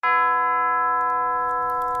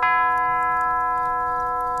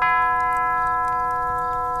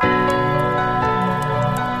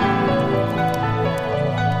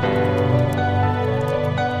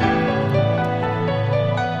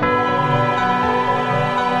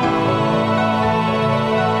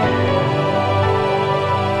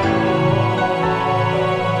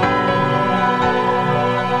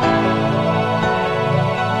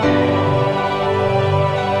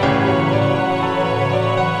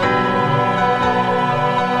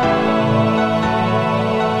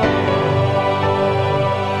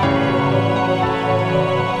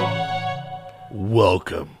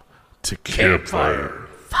to Campfire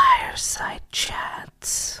Fireside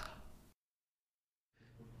Chats.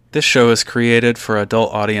 This show is created for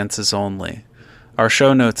adult audiences only. Our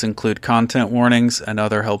show notes include content warnings and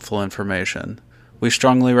other helpful information. We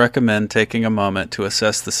strongly recommend taking a moment to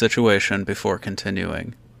assess the situation before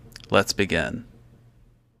continuing. Let's begin.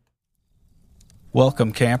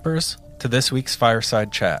 Welcome, campers, to this week's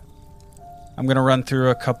Fireside Chat. I'm going to run through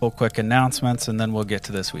a couple quick announcements and then we'll get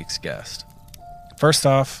to this week's guest. First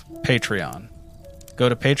off, Patreon. Go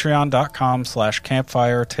to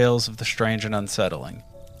patreon.com/campfire tales of the strange and unsettling.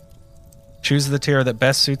 Choose the tier that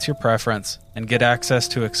best suits your preference and get access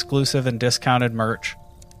to exclusive and discounted merch,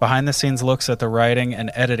 behind-the-scenes looks at the writing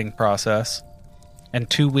and editing process,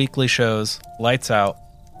 and 2 weekly shows, Lights Out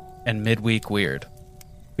and Midweek Weird.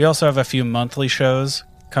 We also have a few monthly shows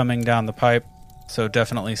coming down the pipe, so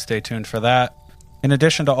definitely stay tuned for that. In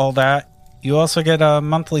addition to all that, you also get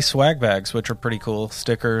monthly swag bags, which are pretty cool.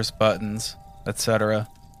 Stickers, buttons, etc.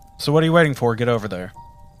 So what are you waiting for? Get over there.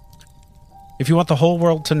 If you want the whole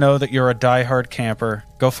world to know that you're a diehard camper,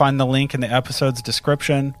 go find the link in the episode's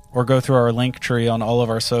description or go through our link tree on all of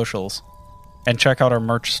our socials and check out our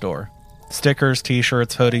merch store. Stickers,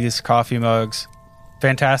 t-shirts, hoodies, coffee mugs,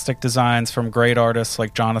 fantastic designs from great artists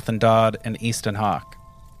like Jonathan Dodd and Easton Hawk.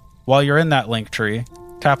 While you're in that link tree,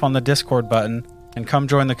 tap on the Discord button and come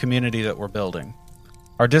join the community that we're building.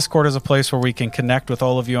 Our Discord is a place where we can connect with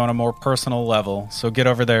all of you on a more personal level, so get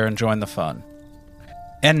over there and join the fun.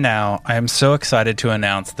 And now, I am so excited to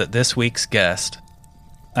announce that this week's guest,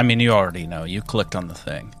 you already know, you clicked on the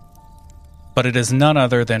thing, but it is none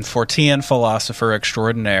other than Fortean philosopher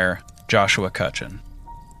extraordinaire, Joshua Cutchin.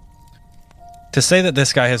 To say that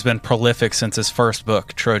this guy has been prolific since his first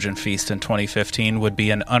book, Trojan Feast, in 2015, would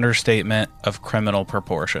be an understatement of criminal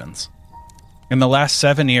proportions. In the last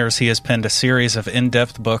 7 years, he has penned a series of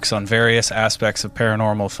in-depth books on various aspects of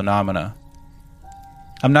paranormal phenomena.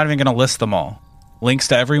 I'm not even going to list them all. Links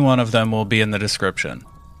to every one of them will be in the description.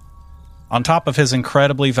 On top of his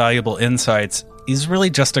incredibly valuable insights, he's really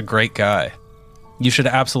just a great guy. You should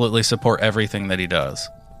absolutely support everything that he does.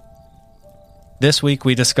 This week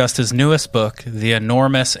we discussed his newest book, the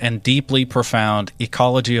enormous and deeply profound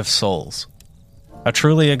Ecology of Souls. A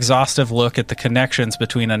truly exhaustive look at the connections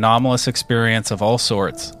between anomalous experience of all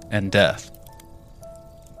sorts and death.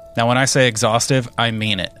 Now when I say exhaustive, I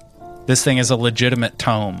mean it. This thing is a legitimate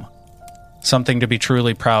tome. Something to be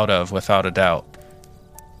truly proud of, without a doubt.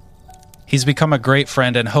 He's become a great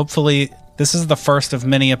friend, and hopefully this is the first of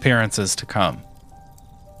many appearances to come.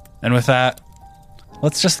 And with that,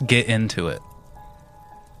 let's just get into it.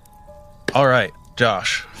 All right,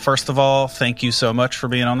 Josh, first of all, thank you so much for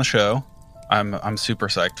being on the show. I'm super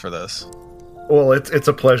psyched for this. Well, it's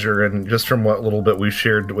a pleasure, and just from what little bit we've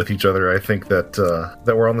shared with each other, I think that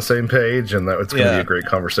that we're on the same page, and that it's going to be a great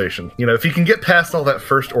conversation. You know, if you can get past all that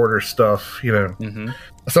first order stuff, you know. Mm-hmm.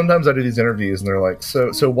 Sometimes I do these interviews, and they're like,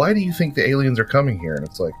 "So why do you think the aliens are coming here?" And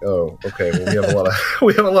it's like, "Oh, okay. Well,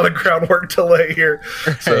 we have a lot of groundwork to lay here."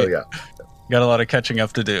 Right. So yeah, got a lot of catching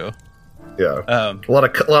up to do. Yeah, a lot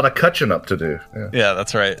of catching up to do. Yeah,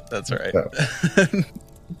 that's right. That's right. Yeah.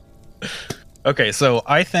 Okay, so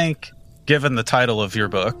I think, given the title of your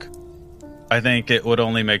book, I think it would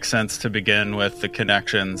only make sense to begin with the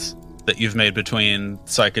connections that you've made between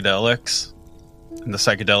psychedelics and the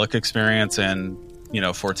psychedelic experience and,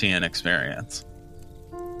 Fortean experience.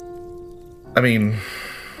 I mean,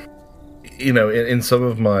 in some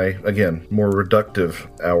of my, again, more reductive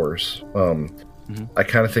hours, I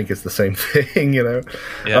kind of think it's the same thing, Yeah.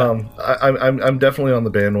 I'm definitely on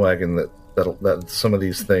the bandwagon that some of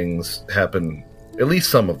these things happen, at least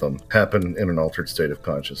some of them happen in an altered state of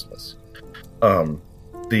consciousness.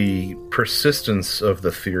 The persistence of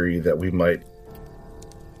the theory that we might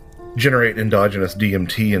generate endogenous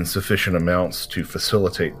DMT in sufficient amounts to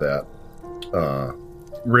facilitate that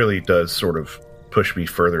really does sort of push me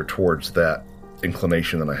further towards that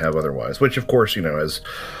inclination than I have otherwise, which of course, as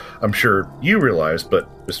I'm sure you realize, but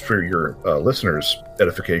just for your listeners'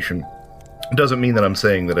 edification, doesn't mean that I'm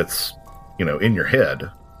saying that it's in your head.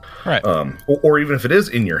 Right. Or even if it is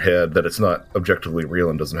in your head, that it's not objectively real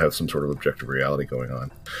and doesn't have some sort of objective reality going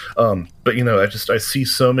on. But, I see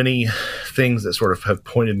so many things that sort of have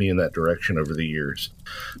pointed me in that direction over the years,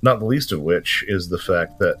 not the least of which is the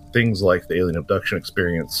fact that things like the alien abduction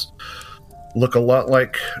experience look a lot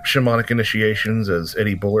like shamanic initiations, as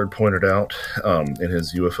Eddie Bullard pointed out in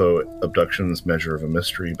his UFO abductions measure of a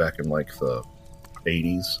mystery back in the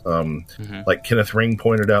 80s. Like Kenneth Ring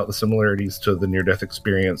pointed out the similarities to the near-death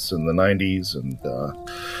experience in the 90s, and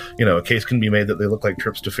a case can be made that they look like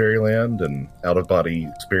trips to fairyland and out-of-body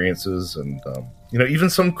experiences, and even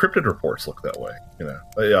some cryptid reports look that way.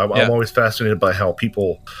 I'm always fascinated by how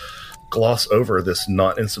people gloss over this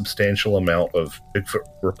not insubstantial amount of Bigfoot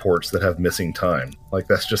reports that have missing time. Like,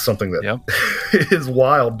 that's just something that is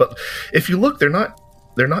wild. But if you look, they're not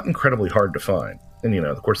incredibly hard to find. And,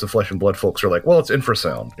 of course, the Flesh and Blood folks are like, well, it's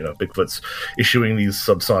infrasound. Bigfoot's issuing these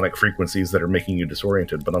subsonic frequencies that are making you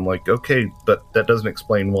disoriented. But I'm like, okay, but that doesn't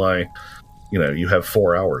explain why, you have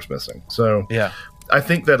 4 hours missing. So I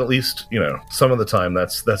think that at least, some of the time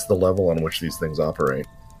that's the level on which these things operate.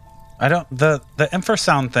 The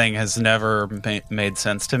infrasound thing has never made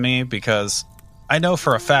sense to me, because I know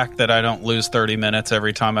for a fact that I don't lose 30 minutes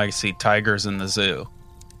every time I see tigers in the zoo.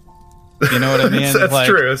 You know what I mean? That's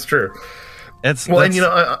true. It's true. I'm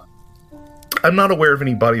not aware of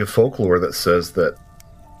any body of folklore that says that,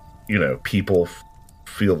 people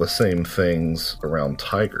feel the same things around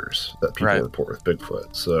tigers that people report with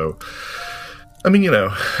Bigfoot. So, and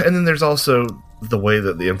then there's also the way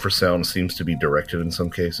that the infrasound seems to be directed in some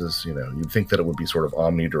cases. You'd think that it would be sort of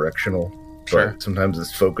omnidirectional, but sometimes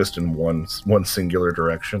it's focused in one singular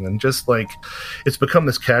direction, and just like it's become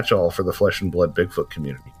this catch-all for the Flesh and Blood Bigfoot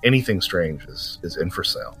community. Anything strange is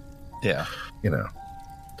infrasound. Yeah, I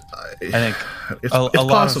think it's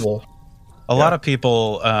possible. A lot of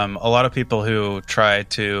people who try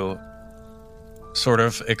to sort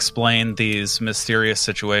of explain these mysterious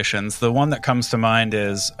situations. The one that comes to mind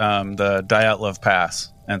is the Dyatlov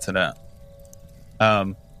Pass incident.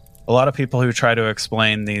 A lot of people who try to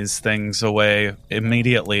explain these things away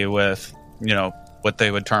immediately with, what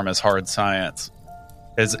they would term as hard science.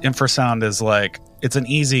 Is infrasound is like, it's an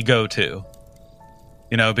easy go-to,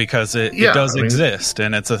 because it does exist,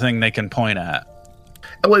 and it's a thing they can point at.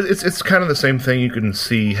 Well, it's kind of the same thing you can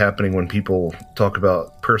see happening when people talk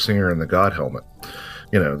about Persinger and the God Helmet.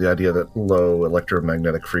 The idea that low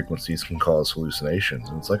electromagnetic frequencies can cause hallucinations.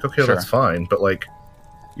 And it's like, okay, that's fine. But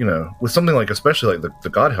with something like, especially like the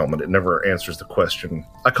God Helmet, it never answers the question.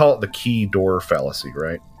 I call it the key door fallacy,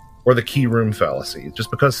 right? Or the key room fallacy.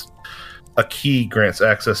 Just because a key grants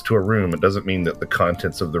access to a room, it doesn't mean that the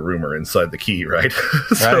contents of the room are inside the key, right?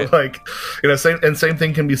 So same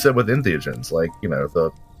thing can be said with entheogens.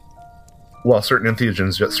 While certain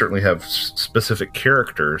entheogens certainly have specific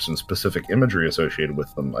characters and specific imagery associated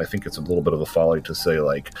with them, I think it's a little bit of a folly to say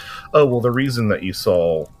like, oh, well, the reason that you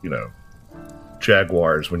saw,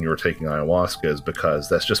 jaguars when you were taking ayahuasca is because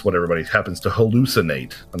that's just what everybody happens to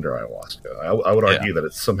hallucinate under ayahuasca. I would argue that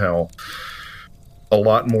it's somehow a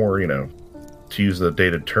lot more, to use the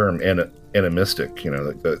dated term, animistic.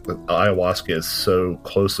 The ayahuasca is so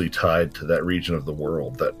closely tied to that region of the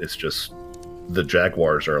world that it's just the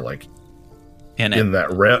jaguars are like in that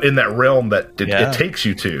realm that it takes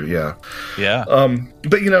you to.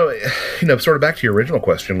 But sort of back to your original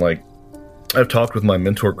question, like, I've talked with my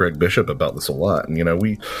mentor Greg Bishop about this a lot, and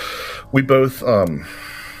we both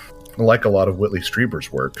like a lot of Whitley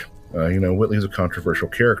Strieber's work. Whitley's a controversial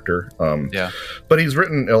character, but he's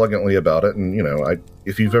written elegantly about it. And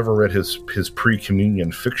if you've ever read his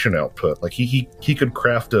pre-communion fiction output, like he could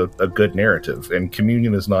craft a good narrative, and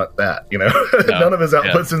Communion is not that. None of his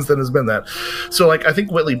output since then has been that. So, like, I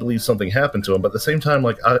think Whitley believes something happened to him, but at the same time,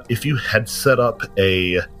 like, if you had set up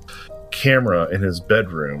a camera in his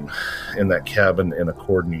bedroom in that cabin in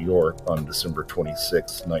Accord, New York on December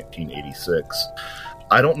 26, 1986,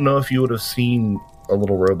 I don't know if you would have seen a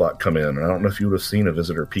little robot come in, and I don't know if you would have seen a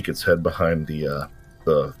visitor peek its head behind the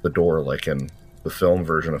door, like in the film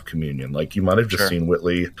version of Communion. Like, you might have just seen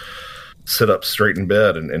Whitley sit up straight in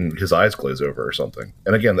bed and his eyes glaze over or something.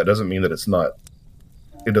 And again, that doesn't mean that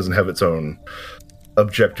it doesn't have its own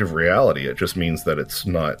objective reality. It just means that it's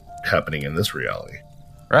not happening in this reality.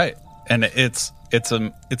 Right. And it's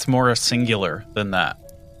more singular than that.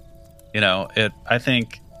 I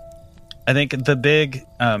think the big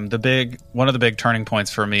one of the big turning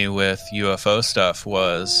points for me with UFO stuff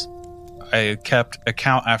was I kept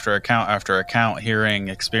account after account after account hearing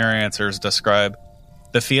experiencers describe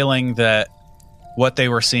the feeling that what they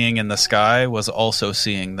were seeing in the sky was also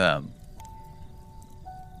seeing them.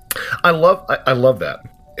 I love that.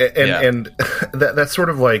 And that sort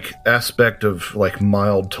of like aspect of like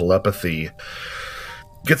mild telepathy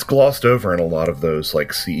gets glossed over in a lot of those like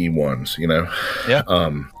CE1s,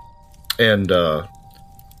 And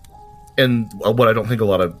what I don't think a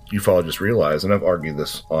lot of ufologists realize, and I've argued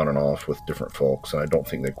this on and off with different folks, and I don't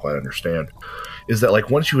think they quite understand, is that like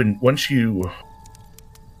once you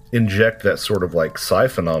inject that sort of like psi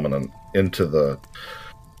phenomenon into the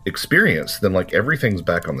experience, then like everything's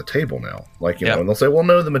back on the table now. Like, you know, and they'll say, well,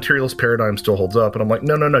 no, the materialist paradigm still holds up. And I'm like,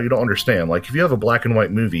 no, you don't understand. Like, if you have a black and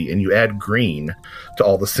white movie and you add green to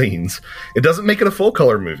all the scenes, it doesn't make it a full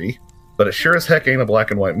color movie, but it sure as heck ain't a black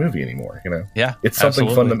and white movie anymore, you know? Yeah, it's something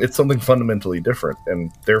it's something fundamentally different,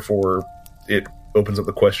 and therefore it opens up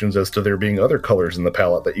the questions as to there being other colors in the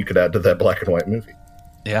palette that you could add to that black and white movie.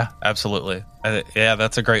 Yeah, absolutely. Yeah,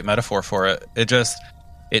 that's a great metaphor for it.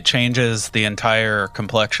 It changes the entire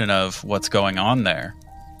complexion of what's going on there,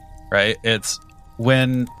 right? It's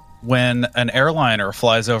when an airliner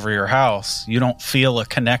flies over your house, you don't feel a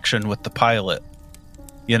connection with the pilot,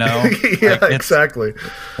 you know? Yeah, like exactly.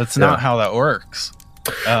 That's not how that works.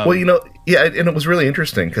 Well, you know, yeah, and it was really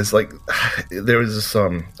interesting because, like, there was this.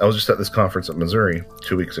 I was just at this conference at Missouri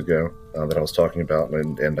 2 weeks ago that I was talking about,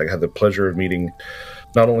 and I had the pleasure of meeting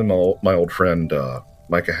not only my old friend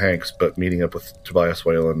Micah Hanks, but meeting up with Tobias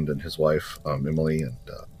Wayland and his wife Emily,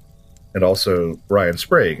 and also Ryan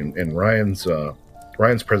Sprague. And Ryan's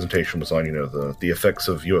presentation was on, you know, the effects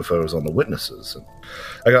of UFOs on the witnesses. And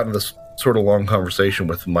I got into this sort of long conversation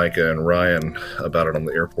with Micah and Ryan about it on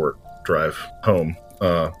the airport drive home.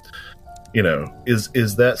 You know,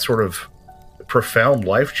 is that sort of profound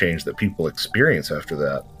life change that people experience after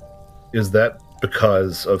that, is that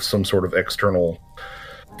because of some sort of external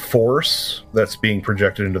force that's being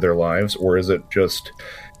projected into their lives, or is it just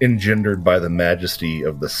engendered by the majesty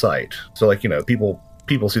of the site? So, like, you know, people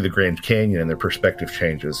see the Grand Canyon and their perspective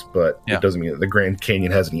changes, but it doesn't mean that the Grand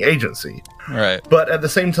Canyon has any agency. Right. But at the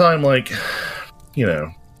same time, like, you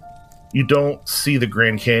know, you don't see the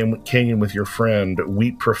Grand Canyon with your friend,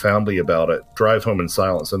 weep profoundly about it, drive home in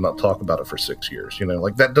silence, and not talk about it for 6 years. You know,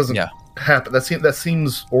 like, that doesn't happen. That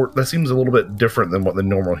seems a little bit different than what the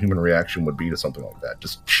normal human reaction would be to something like that.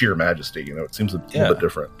 Just sheer majesty. You know, it seems a little bit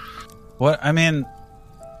different. What I mean,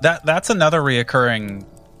 that's another reoccurring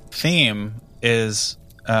theme is,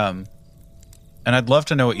 and I'd love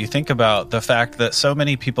to know what you think about the fact that so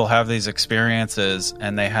many people have these experiences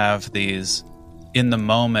and they have these, in the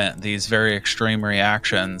moment, these very extreme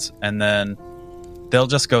reactions, and then they'll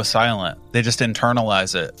just go silent. They just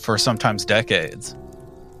internalize it for sometimes decades.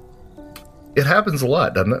 It happens a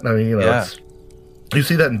lot, doesn't it? I mean, you know, you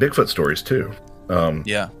see that in Bigfoot stories too. And,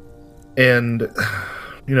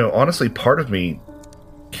 you know, honestly, part of me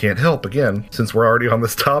can't help, again, since we're already on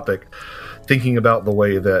this topic, thinking about the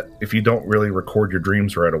way that if you don't really record your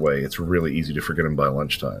dreams right away, it's really easy to forget them by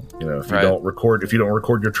lunchtime. You know, if you don't record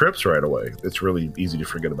your trips right away, it's really easy to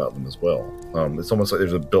forget about them as well. It's almost like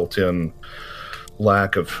there's a built-in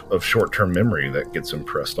lack of short-term memory that gets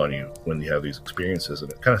impressed on you when you have these experiences,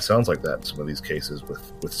 and it kind of sounds like that in some of these cases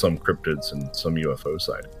with some cryptids and some UFO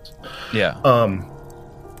sightings.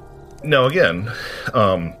 Now again,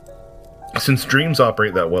 since dreams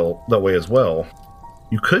operate that way as well,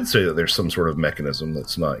 you could say that there's some sort of mechanism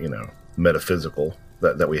that's not, you know, metaphysical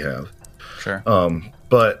that we have. Sure.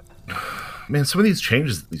 But man, some of these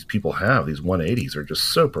changes that these people have, these 180s, are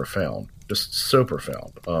just so profound. Just so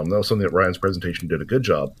profound. That was something that Ryan's presentation did a good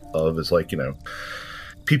job of, is like, you know,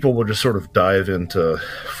 people will just sort of dive into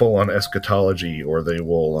full-on eschatology, or they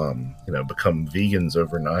will, you know, become vegans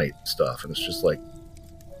overnight stuff. And it's just like,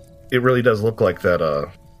 it really does look like that,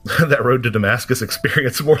 that Road to Damascus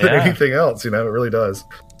experience more than anything else, you know. It really does.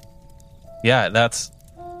 That's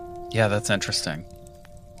interesting.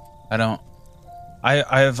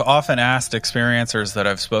 I've often asked experiencers that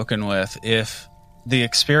I've spoken with if the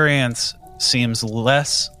experience seems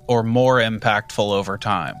less or more impactful over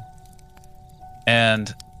time.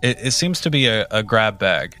 And it seems to be a grab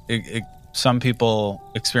bag. Some people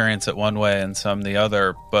experience it one way and some the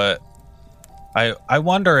other, but I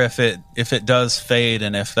wonder if it does fade,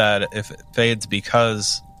 and if it fades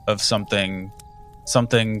because of something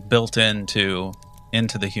built into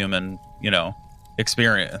the human, you know,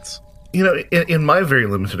 experience. You know, in my very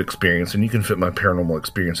limited experience, and you can fit my paranormal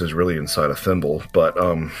experiences really inside a thimble, but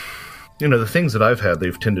you know, the things that I've had,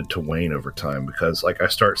 they've tended to wane over time, because, like, I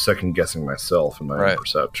start second guessing myself and my own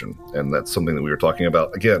perception, and that's something that we were talking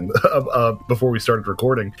about again before we started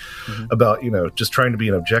recording, about, you know, just trying to be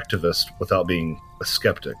an objectivist without being a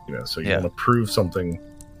skeptic. You know, so you want to prove something.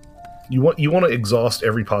 You want to exhaust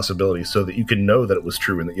every possibility so that you can know that it was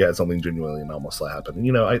true and that something genuinely anomalous happened. And,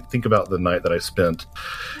 you know, I think about the night that I spent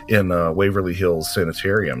in Waverly Hills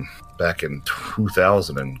Sanitarium back in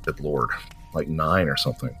 2000, and good Lord, like 9 or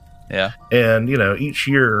something. Yeah. And, you know, each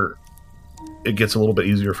year it gets a little bit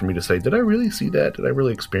easier for me to say, did I really see that? Did I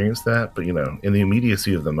really experience that? But, you know, in the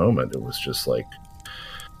immediacy of the moment, it was just like,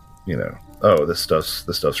 you know, oh, this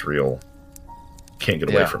stuff's real. Can't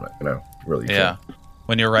get away from it, you know, really. Yeah.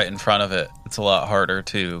 When you're right in front of it, it's a lot harder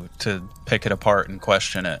to pick it apart and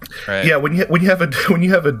question it, right? Yeah, when you have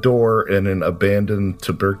a door in an abandoned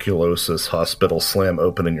tuberculosis hospital slam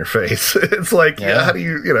open in your face, it's like, how do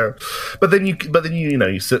you know? But then you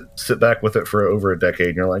sit back with it for over a decade,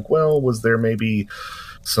 and you're like, well, was there maybe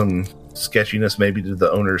some sketchiness? Maybe did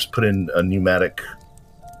the owners put in a pneumatic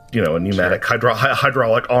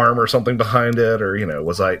hydraulic arm or something behind it, or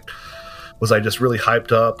was I just really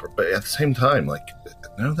hyped up? But at the same time, like,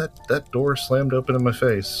 no, that door slammed open in my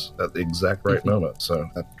face at the exact right moment. So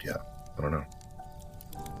I don't know.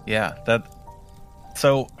 Yeah,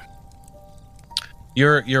 so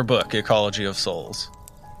your book, Ecology of Souls.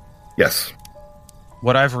 Yes.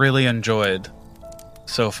 What I've really enjoyed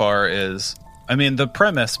so far is, I mean, the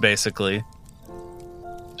premise basically.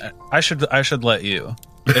 I should let you.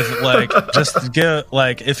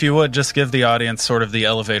 If you would just give the audience sort of the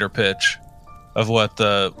elevator pitch of what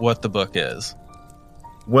the book is.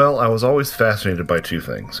 Well, I was always fascinated by two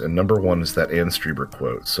things, and number one is that Anne Strieber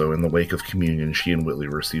quote. So in the wake of communion, she and Whitley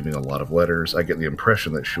were receiving a lot of letters. I get the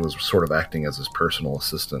impression that she was sort of acting as his personal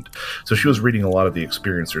assistant. So she was reading a lot of the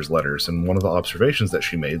experiencers' letters, and one of the observations that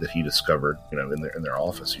she made that he discovered, in their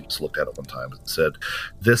office, he just looked at it one time and said,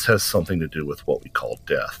 "This has something to do with what we call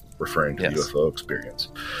death," referring to the UFO experience.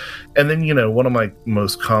 And then, one of my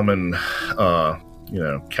most common,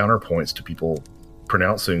 counterpoints to people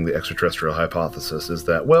pronouncing the extraterrestrial hypothesis is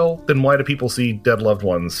that, well, then why do people see dead loved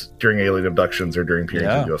ones during alien abductions or during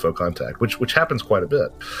periods of UFO contact, which happens quite a bit.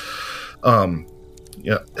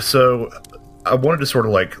 So I wanted to sort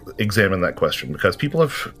of like examine that question, because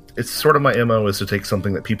it's sort of my MO is to take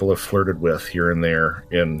something that people have flirted with here and there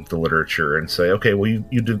in the literature and say, okay, well,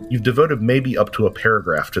 you've devoted maybe up to a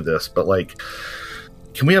paragraph to this, but like,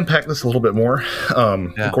 can we unpack this a little bit more?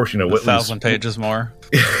 Of course, Whitley's 1,000 pages more.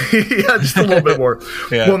 Yeah, just a little bit more.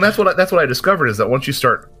 Yeah. Well, and that's what I discovered is that once you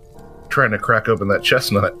start trying to crack open that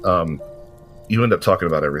chestnut, you end up talking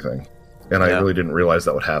about everything, and I really didn't realize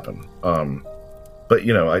that would happen. But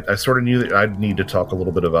I sort of knew that I'd need to talk a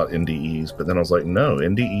little bit about NDEs, but then I was like, no,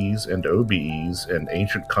 NDEs and OBEs and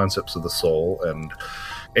ancient concepts of the soul and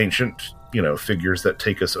ancient figures that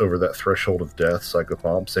take us over that threshold of death,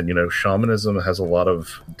 psychopomps, and shamanism has a lot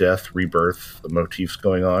of death, rebirth motifs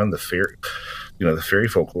going on. The fairy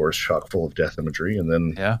folklore is chock full of death imagery, and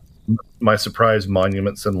then my surprise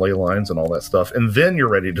monuments and ley lines and all that stuff, and then you're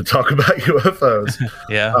ready to talk about UFOs.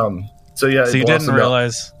 So you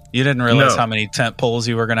didn't realize how many tent poles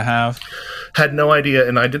you were going to have? Had no idea,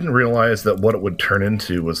 and I didn't realize that what it would turn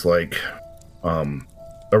into was like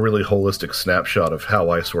a really holistic snapshot of how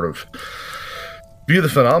I sort of view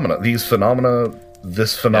this phenomenon,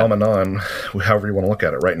 however you want to look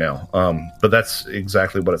at it right now. But that's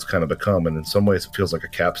exactly what it's kind of become, and in some ways it feels like a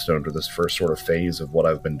capstone to this first sort of phase of what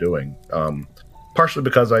I've been doing. Partially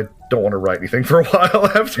because I don't want to write anything for a while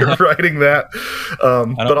after writing that,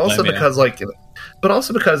 but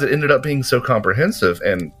also because it ended up being so comprehensive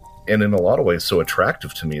and in a lot of ways so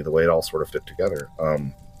attractive to me, the way it all sort of fit together.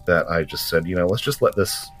 That I just said, let's just let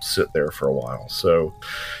this sit there for a while. So,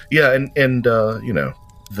 and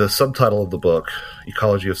the subtitle of the book,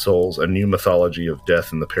 Ecology of Souls, A New Mythology of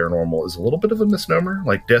Death and the Paranormal, is a little bit of a misnomer.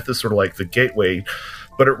 Like, death is sort of like the gateway,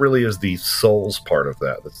 but it really is the souls part of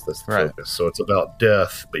that. That's the focus. So it's about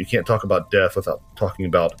death, but you can't talk about death without talking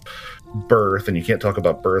about birth, and you can't talk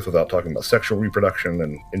about birth without talking about sexual reproduction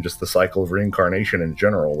and just the cycle of reincarnation in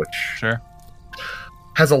general, which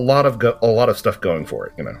has a lot of stuff going for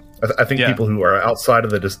it. I think people who are outside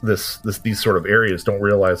of these sort of areas don't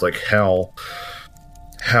realize like how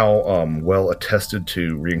well attested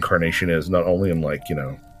to reincarnation is, not only in like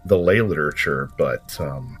the lay literature, but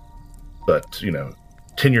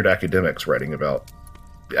tenured academics writing about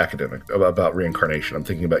reincarnation. I'm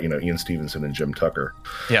thinking about Ian Stevenson and Jim Tucker.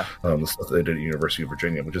 The stuff they did at University of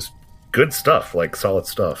Virginia, which is good stuff, like solid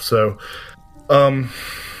stuff. So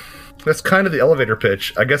that's kind of the elevator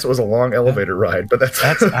pitch. I guess it was a long elevator ride, but that's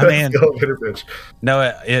the elevator pitch. No,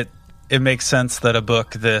 it makes sense that a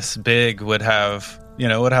book this big would have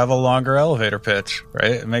a longer elevator pitch,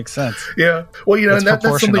 right? It makes sense. Yeah. Well, and that's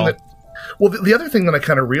something that. Well, the other thing that I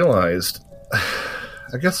kind of realized,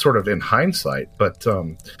 I guess, sort of in hindsight, but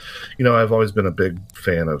I've always been a big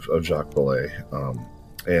fan of Jacques Vallée,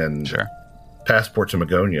 and Passport to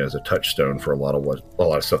Magonia is a touchstone for a lot of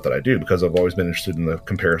stuff that I do, because I've always been interested in the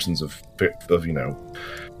comparisons of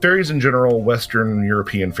fairies in general, Western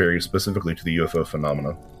European fairies specifically, to the UFO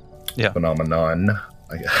phenomenon.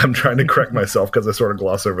 I'm trying to correct myself because I sort of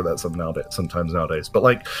gloss over that sometimes nowadays. But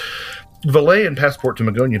like Vallée and Passport to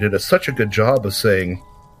Magonia did such a good job of saying,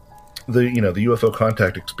 the UFO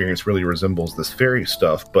contact experience really resembles this fairy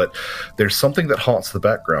stuff, but there's something that haunts the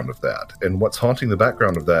background of that. And what's haunting the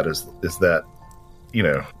background of that is that,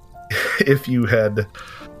 if you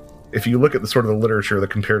look at the sort of the literature, the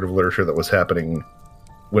comparative literature that was happening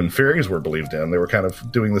when fairies were believed in, they were kind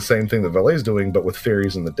of doing the same thing that Vallee's doing, but with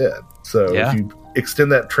fairies and the dead. So if you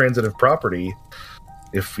extend that transitive property,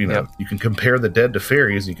 if you can compare the dead to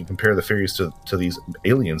fairies, you can compare the fairies to these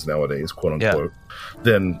aliens nowadays, quote unquote,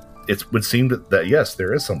 then it would seem that yes,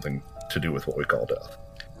 there is something to do with what we call death.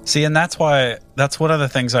 See, and that's one of the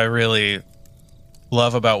things I really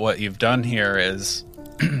love about what you've done here is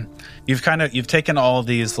you've taken all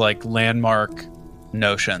these like landmark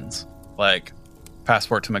notions, like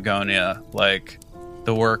Passport to Magonia, like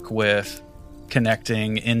the work with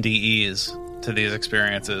connecting NDEs to these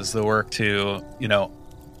experiences, the work to,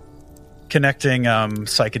 connecting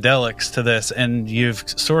psychedelics to this, and you've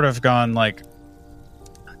sort of gone like,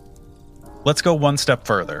 let's go one step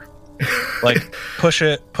further. Like push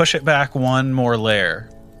it back one more layer,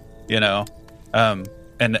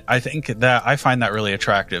 and I think that I find that really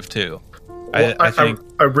attractive too. Well,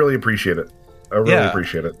 I really appreciate it. I really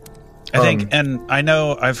appreciate it. I think, and I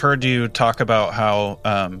know I've heard you talk about how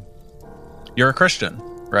you're a Christian,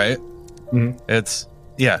 right?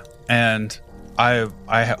 Mm-hmm. And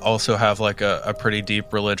I also have like a pretty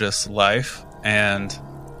deep religious life, and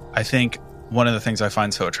I think one of the things I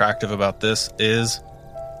find so attractive about this is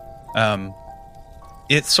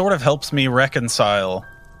it sort of helps me reconcile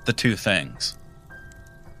the two things.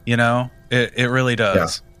 It really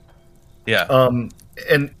does. Yeah.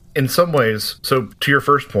 And in some ways, so to your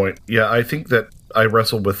first point, I think that I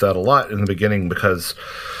wrestled with that a lot in the beginning, because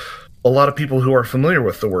a lot of people who are familiar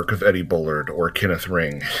with the work of Eddie Bullard or Kenneth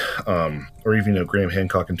Ring, or even Graham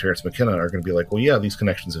Hancock and Terence McKenna are going to be like, well, yeah, these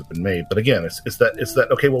connections have been made. But again, it's that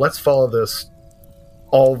okay, well, let's follow this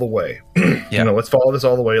all the way. Let's follow this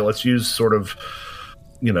all the way. Let's use sort of,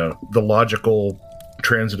 the logical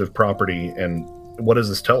transitive property. And what does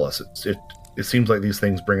this tell us? It seems like these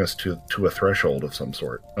things bring us to a threshold of some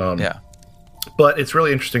sort. But it's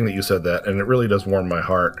really interesting that you said that, and it really does warm my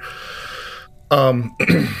heart.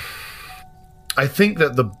 I think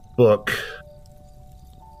that the book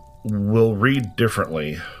will read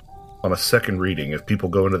differently on a second reading if people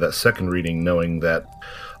go into that second reading knowing that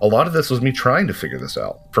a lot of this was me trying to figure this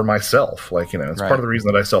out for myself. Like, it's part of the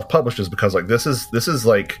reason that I self-published is because like this is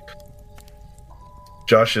like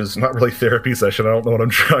Josh's not really therapy session. I don't know what I'm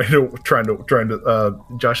trying to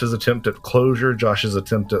Josh's attempt at closure, Josh's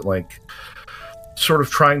attempt at like sort of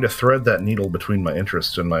trying to thread that needle between my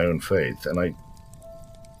interests and my own faith. And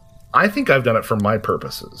I think I've done it for my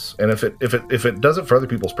purposes. And if it does it for other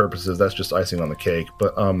people's purposes, that's just icing on the cake.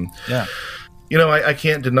 But I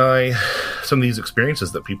can't deny some of these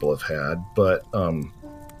experiences that people have had, but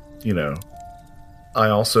I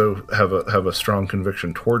also have a strong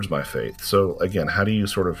conviction towards my faith. So again, how do you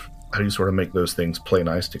sort of make those things play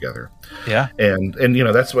nice together? Yeah. And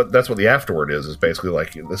that's what the afterword is basically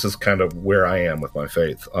like, this is kind of where I am with my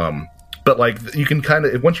faith. But like, you can kind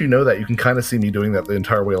of, once you know that, you can kind of see me doing that the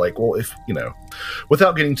entire way. Like, well, if,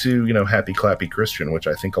 without getting to, happy clappy Christian, which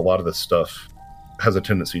I think a lot of this stuff has a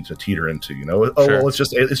tendency to teeter into, well, it's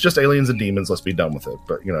just aliens and demons. Let's be done with it.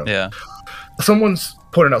 But, someone's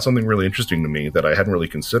pointed out something really interesting to me that I hadn't really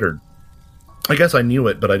considered. I guess I knew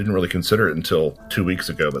it, but I didn't really consider it until 2 weeks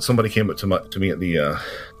ago. But somebody came up to me at the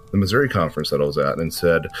Missouri conference that I was at and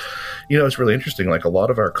said, it's really interesting. Like a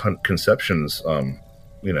lot of our conceptions,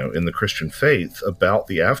 in the Christian faith about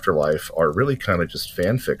the afterlife are really kind of just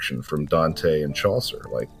fan fiction from Dante and Chaucer.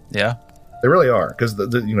 Like, they really are, because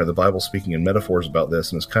the Bible's speaking in metaphors about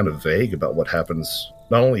this, and it's kind of vague about what happens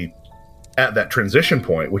not only at that transition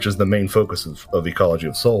point, which is the main focus of Ecology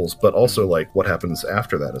of Souls, but also like what happens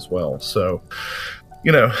after that as well. So,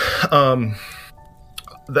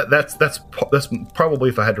 that's probably,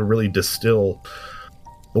 if I had to really distill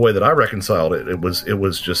the way that I reconciled it, it was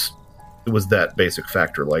that basic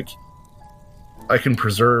factor. Like, I can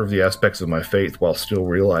preserve the aspects of my faith while still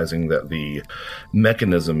realizing that the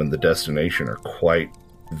mechanism and the destination are quite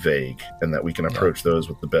vague, and that we can approach those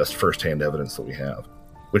with the best firsthand evidence that we have.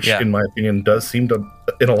 Which, in my opinion, does seem to,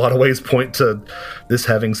 in a lot of ways, point to this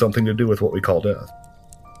having something to do with what we call death.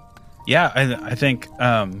 Yeah, I think,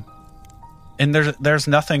 and there's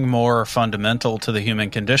nothing more fundamental to the human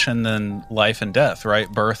condition than life and death, right?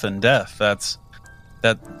 Birth and death. That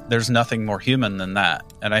there's nothing more human than that.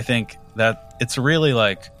 And I think that it's really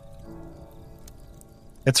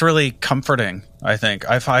comforting. I think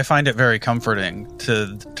I find it very comforting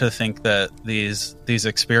to think that these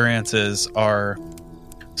experiences are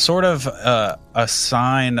sort of a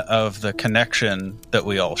sign of the connection that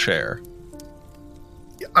we all share.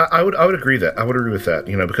 I would agree with that,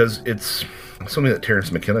 because it's something that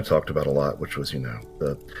Terence McKenna talked about a lot, which was,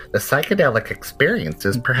 the psychedelic experience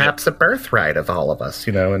is perhaps a birthright of all of us,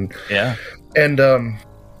 and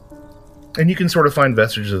and you can sort of find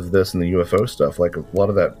vestiges of this in the UFO stuff, like a lot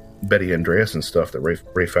of that Betty Andreasson stuff that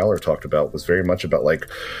Ray Fowler talked about was very much about, like,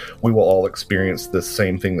 we will all experience this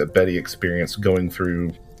same thing that Betty experienced going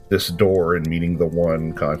through this door and meeting the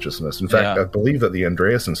one consciousness. In fact, I believe that the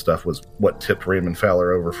Andreasson stuff was what tipped Raymond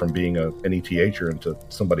Fowler over from being an ETHer into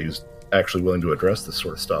somebody who's actually willing to address this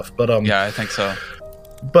sort of stuff. But I think so.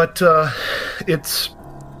 But it's,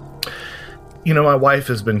 my wife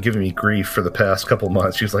has been giving me grief for the past couple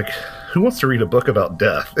months. She's like, who wants to read a book about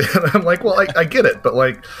death? And I'm like, well, I get it, but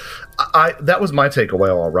like, that was my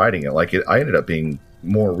takeaway while writing it. Like, I ended up being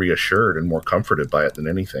more reassured and more comforted by it than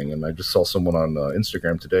anything. And I just saw someone on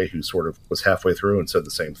Instagram today who sort of was halfway through and said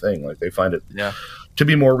the same thing. Like, they find it to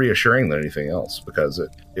be more reassuring than anything else, because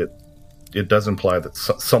it does imply that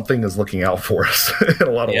something is looking out for us in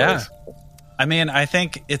a lot of ways. I mean, I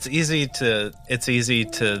think it's easy to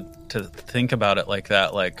think about it like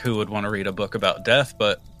that. Like, who would want to read a book about death?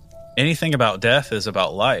 But anything about death is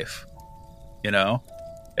about life. Your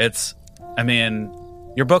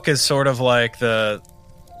book is sort of like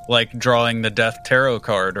drawing the death tarot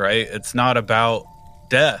card, right? It's not about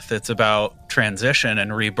death. It's about transition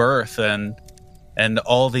and rebirth and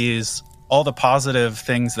all the positive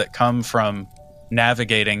things that come from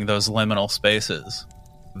navigating those liminal spaces.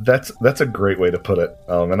 That's a great way to put it.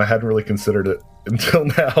 And I hadn't really considered it until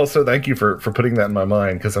now. So thank you for putting that in my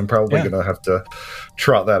mind, because I'm probably going to have to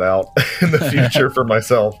trot that out in the future for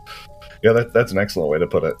myself. Yeah, that's an excellent way to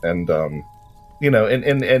put it. And, and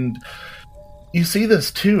you see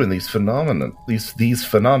this too in these phenomena,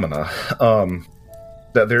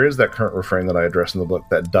 that there is that current refrain that I address in the book,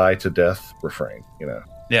 that die to death refrain,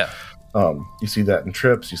 Yeah. You see that in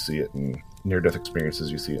trips, you see it in near-death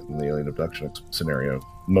experiences, you see it in the alien abduction scenario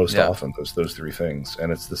most often, those three things.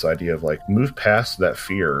 And it's this idea of, like, move past that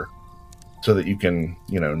fear so that you can,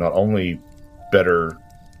 not only better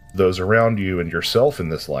those around you and yourself in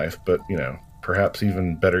this life, but, perhaps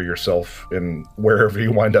even better yourself in wherever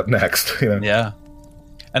you wind up next. Yeah.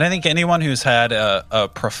 And I think anyone who's had a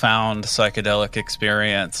profound psychedelic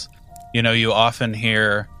experience, you often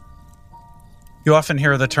hear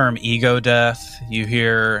the term ego death. You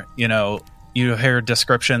hear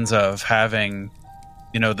descriptions of having,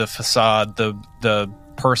 the facade, the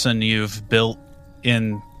person you've built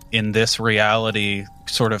in this reality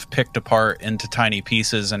sort of picked apart into tiny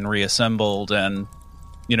pieces and reassembled, and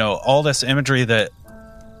all this imagery that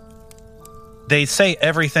they say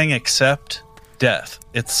everything except death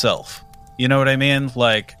itself. You know what I mean?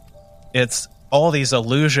 Like, it's all these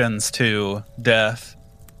allusions to death.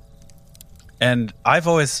 And I've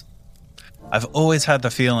always had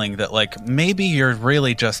the feeling that, like, maybe you're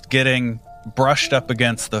really just getting brushed up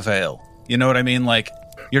against the veil. You know what I mean? Like,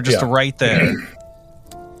 you're just right there.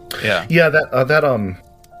 Yeah.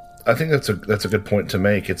 I think that's a good point to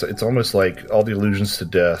make. It's almost like all the allusions to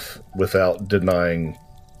death without denying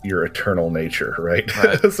your eternal nature, right?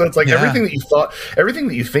 So it's like everything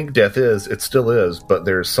that you think death is, it still is, but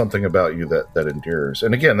there's something about you that endures.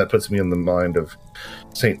 And again, that puts me in the mind of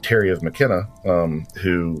Saint Terry of McKenna,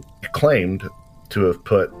 who claimed to have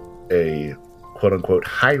put a quote-unquote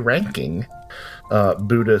high-ranking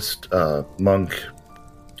Buddhist monk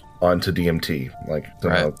onto DMT, like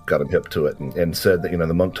got him hip to it, and said that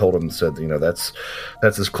the monk told him,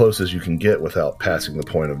 that's as close as you can get without passing the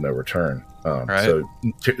point of no return. So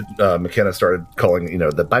McKenna started calling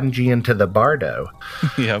the bungee into the bardo.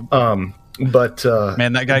 Yep. But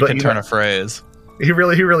man, that guy could turn a phrase. He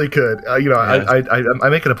really could. I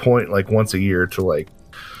make it a point, like, once a year to, like,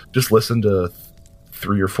 just listen to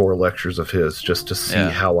 3 or 4 lectures of his, just to see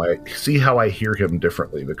how I hear him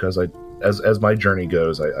differently, because as my journey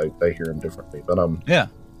goes, I hear him differently. But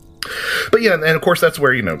and of course that's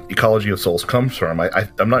where Ecology of Souls comes from.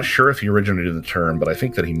 I'm not sure if he originated the term, but I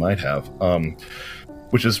think that he might have.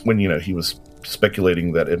 Which is when he was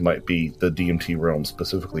speculating that it might be the DMT realm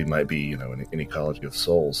specifically, might be an Ecology of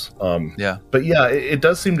Souls. But it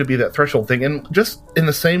does seem to be that threshold thing, and just in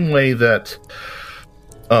the same way that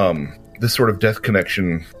this sort of death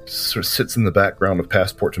connection sort of sits in the background of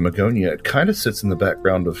Passport to Magonia, it kind of sits in the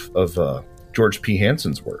background of George P.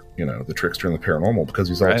 Hansen's work, The Trickster and the Paranormal, because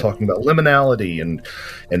he's all talking about liminality and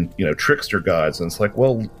trickster guides, and it's like,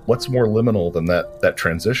 well, what's more liminal than that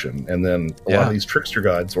transition? And then a lot of these trickster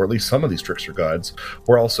guides, or at least some of these trickster guides,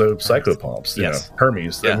 were also psychopomps,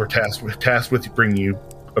 Hermes, that were tasked with bringing you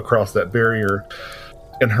across that barrier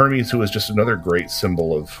and Hermes, who is just another great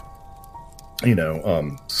symbol of,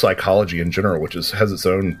 psychology in general, which has its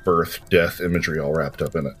own birth, death imagery all wrapped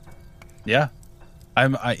up in it. Yeah.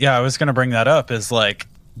 I was going to bring that up, is like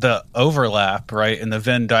the overlap, right? In the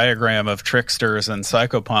Venn diagram of tricksters and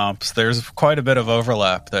psychopomps, there's quite a bit of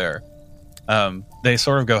overlap there. They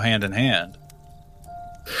sort of go hand in hand.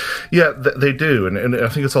 Yeah, they do, and I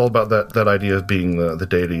think it's all about that idea of being the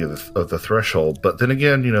deity of the threshold. But then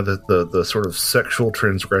again, the sort of sexual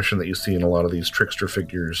transgression that you see in a lot of these trickster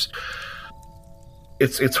figures.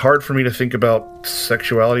 It's hard for me to think about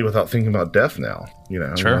sexuality without thinking about death now.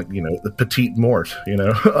 Sure. Like, the petite mort.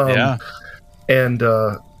 Yeah. And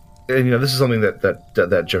this is something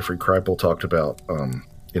that Jeffrey Kripal talked about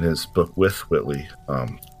in his book with Whitley.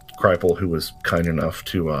 Kripal, who was kind enough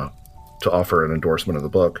to offer an endorsement of the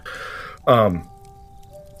book.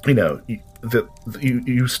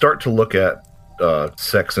 You start to look at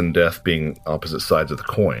sex and death being opposite sides of the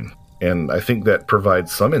coin. And I think that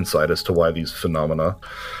provides some insight as to why these phenomena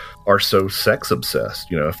are so sex obsessed.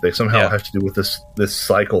 If they somehow have to do with this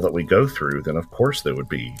cycle that we go through, then of course they would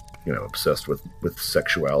be, obsessed with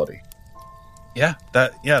sexuality. Yeah,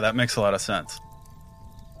 that makes a lot of sense.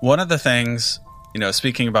 One of the things,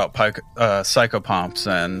 speaking about psychopomps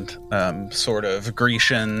and sort of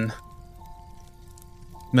Grecian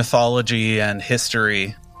mythology and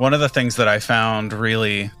history, one of the things that I found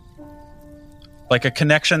really, like a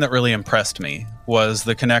connection that really impressed me, was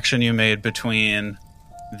the connection you made between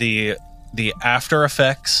the after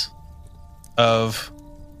effects of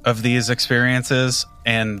these experiences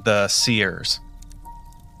and the seers.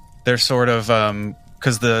 They're sort of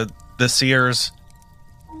because the seers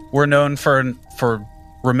were known for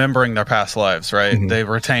remembering their past lives, right? Mm-hmm. They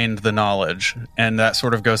retained the knowledge, and that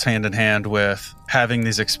sort of goes hand in hand with having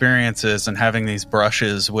these experiences and having these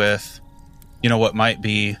brushes with, what might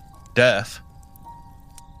be death.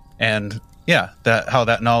 And that how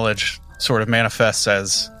that knowledge sort of manifests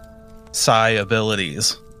as psi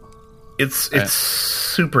abilities. It's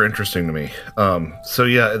super interesting to me.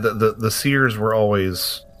 The seers were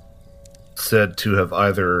always said to have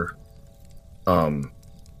either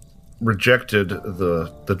rejected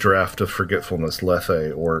the draft of forgetfulness,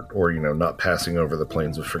 lethe, or not passing over the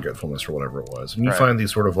planes of forgetfulness, or whatever it was. And you find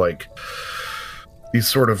these sort of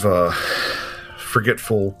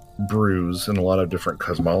forgetful brews in a lot of different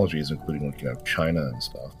cosmologies, including China and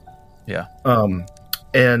stuff. Yeah.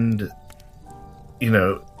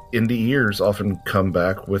 NDEers often come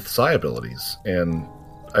back with psi abilities, and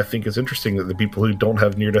I think it's interesting that the people who don't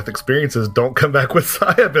have near-death experiences don't come back with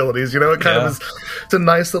psi abilities. It kind of is. It's a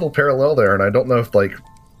nice little parallel there, and I don't know if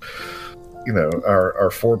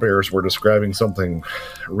our forebears were describing something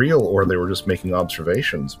real or they were just making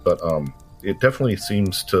observations, but it definitely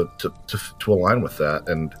seems to align with that,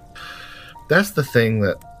 and that's the thing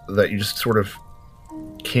that you just sort of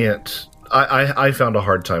can't. I found a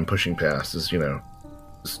hard time pushing past. Is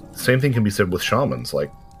same thing can be said with shamans.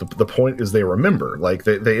 Like the point is they remember. Like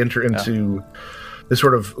they enter into. They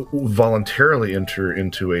sort of voluntarily enter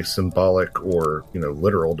into a symbolic or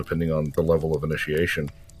literal, depending on the level of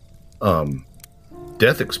initiation,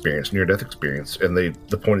 death experience, near death experience, and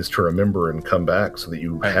the point is to remember and come back so that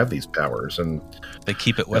you have these powers, and they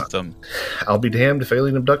keep it with them. I'll be damned if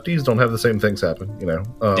alien abductees don't have the same things happen.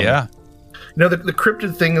 The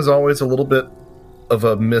cryptid thing is always a little bit of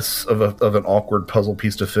a of an awkward puzzle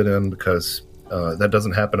piece to fit in, because that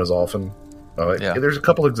doesn't happen as often. There's a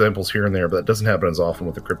couple examples here and there, but that doesn't happen as often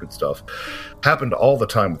with the cryptid stuff. Happened all the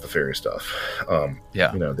time with the fairy stuff.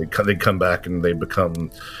 They come back and they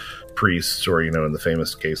become priests, or in the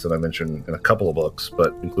famous case that I mentioned in a couple of books,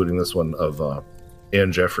 but including this one of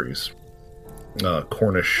Anne Jeffreys,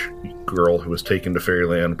 Cornish girl who was taken to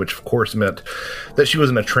fairyland, which of course meant that she was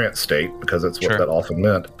in a trance state, because that's what that often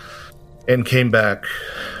meant, and came back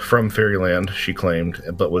from fairyland, she claimed,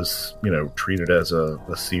 but was treated as a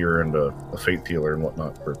seer and a faith healer and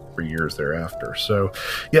whatnot for years thereafter. So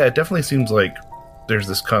it definitely seems like there's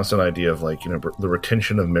this constant idea of the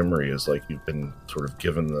retention of memory is like you've been sort of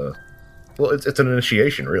given it's an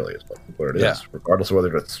initiation, really, is what it is, regardless of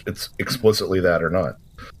whether it's explicitly that or not.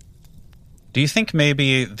 Do you think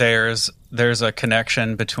maybe there's a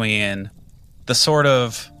connection between the sort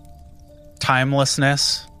of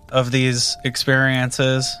timelessness of these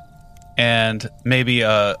experiences and maybe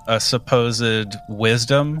a supposed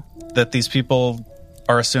wisdom that these people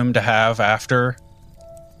are assumed to have after?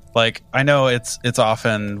 Like, I know it's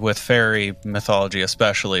often with fairy mythology,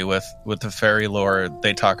 especially with the fairy lore,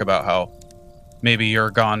 they talk about how maybe you're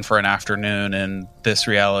gone for an afternoon in this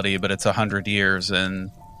reality, but it's 100 years,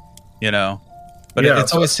 and but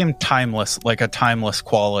it's always seemed timeless, like a timeless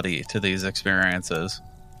quality to these experiences.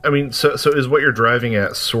 I mean, so is what you're driving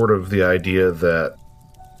at sort of the idea that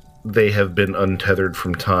they have been untethered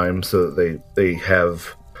from time, so that they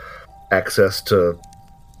have access to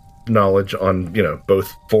knowledge on,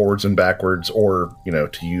 both forwards and backwards, or,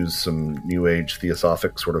 to use some New Age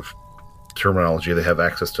theosophic sort of terminology, they have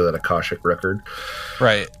access to that Akashic record.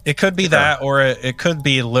 Right. It could be that, or it could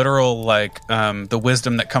be literal, like the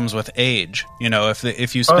wisdom that comes with age.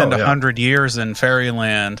 If you spend 100 years in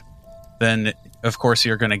fairyland, then of course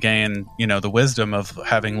you're going to gain, the wisdom of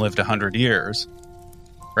having lived 100 years.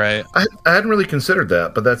 Right. I hadn't really considered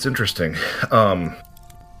that, but that's interesting.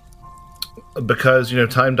 Because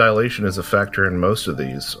time dilation is a factor in most of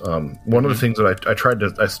these. One of the things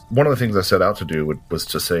that one of the things I set out to do was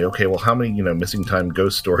to say, okay, well, how many missing time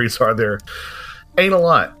ghost stories are there? Ain't a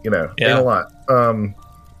lot, ain't a lot. And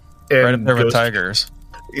right up there with tigers.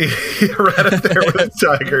 Right up there with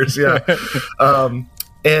tigers, yeah.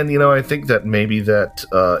 And I think that maybe that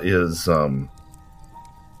is.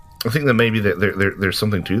 I think that maybe that there's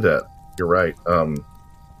something to that. You're right.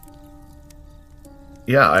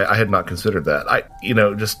 Yeah, I had not considered that.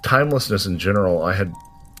 Just timelessness in general, I had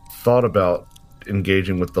thought about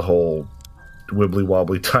engaging with the whole wibbly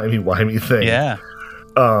wobbly timey-wimey thing. Yeah.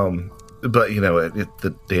 But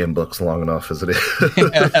the damn book's long enough as it is.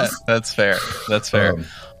 Yeah, that's fair. That's fair.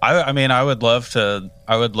 I would love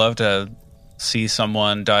to see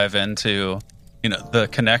someone dive into the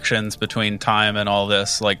connections between time and all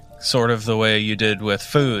this, like sort of the way you did with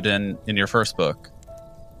food in your first book.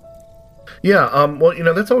 Yeah, well,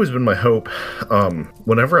 that's always been my hope.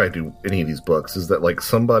 Whenever I do any of these books, is that like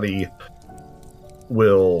somebody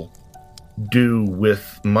will do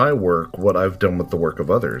with my work what I've done with the work of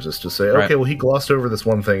others. Is to say, okay, well, he glossed over this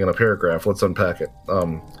one thing in a paragraph. Let's unpack it.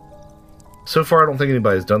 So far, I don't think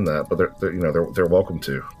anybody's done that, but they're welcome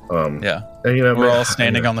to. Yeah, and we're all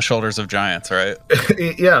standing on the shoulders of giants, right?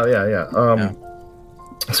 Yeah.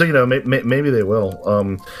 So maybe they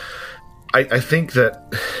will. I think that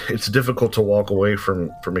it's difficult to walk away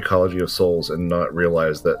from Ecology of Souls and not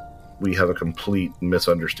realize that we have a complete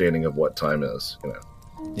misunderstanding of what time is.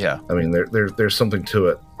 Yeah. I mean, there's something to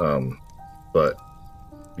it, but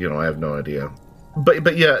I have no idea.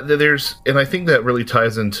 But yeah, and I think that really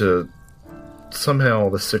ties into somehow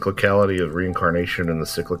the cyclicality of reincarnation and the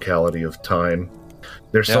cyclicality of time.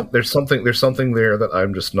 There's something there that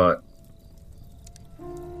I'm just not.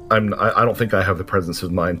 I don't think I have the presence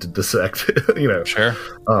of mind to dissect. Sure.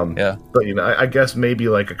 Yeah. But I guess maybe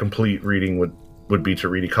like a complete reading would be to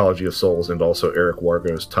read Ecology of Souls and also Eric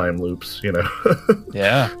Wargo's Time Loops.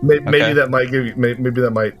 Yeah. Maybe that might give you, maybe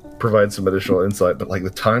that might provide some additional insight. But like the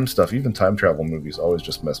time stuff, even time travel movies, always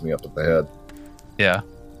just mess me up at the head. Yeah.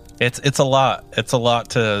 It's a lot. It's a lot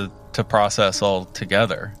to process all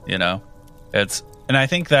together. And I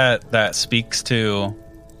think that speaks to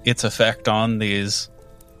its effect on these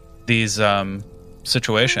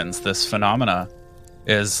situations. This phenomena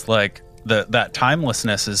is like that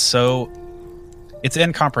timelessness is it's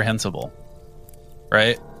incomprehensible,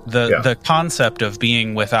 right? The concept of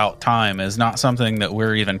being without time is not something that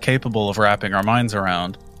we're even capable of wrapping our minds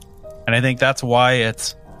around, and I think that's why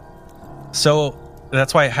it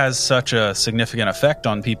has such a significant effect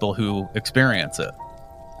on people who experience it.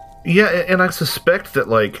 Yeah, and I suspect that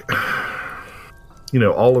like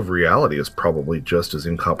all of reality is probably just as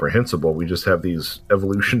incomprehensible. We just have these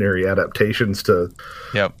evolutionary adaptations to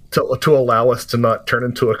allow us to not turn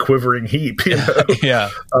into a quivering heap. Yeah.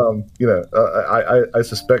 I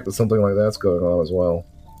suspect that something like that's going on as well.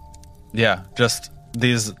 Yeah, just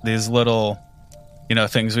these little,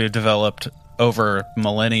 things we've developed over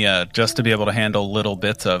millennia just to be able to handle little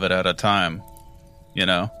bits of it at a time.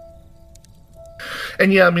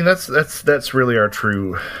 And yeah, I mean that's really our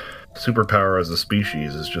true superpower as a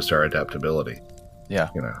species, is just our adaptability. Yeah.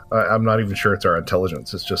 I'm not even sure it's our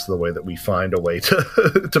intelligence. It's just the way that we find a way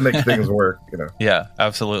to make things work, Yeah,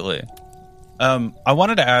 absolutely. I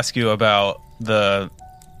wanted to ask you about the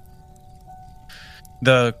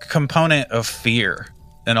component of fear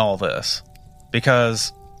in all this,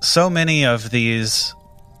 because so many of these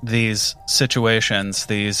situations,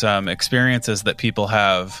 these experiences that people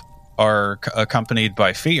have are accompanied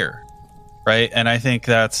by fear, right? And I think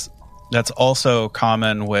that's also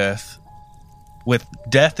common with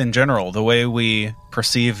death in general. The way we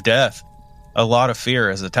perceive death, a lot of fear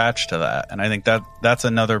is attached to that, and I think that's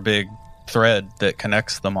another big thread that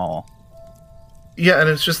connects them all. Yeah, and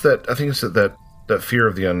it's just that I think it's that fear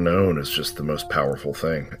of the unknown is just the most powerful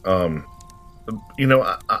thing.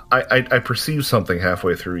 I perceive something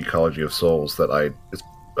halfway through Ecology of Souls that it's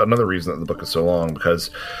another reason that the book is so long, because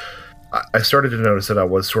I started to notice that I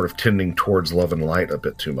was sort of tending towards love and light a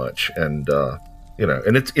bit too much, and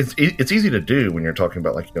and it's easy to do when you're talking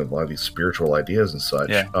about like a lot of these spiritual ideas and such.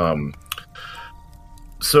 Yeah.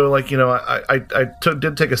 So like I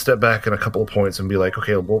did take a step back in a couple of points and be like,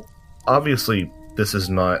 okay, well, obviously this is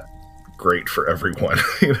not great for everyone.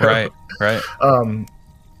 Right.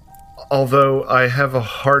 Although I have a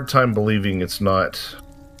hard time believing it's not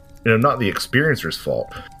not the experiencer's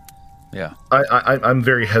fault. Yeah. I'm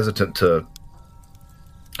very hesitant to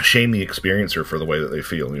shame the experiencer for the way that they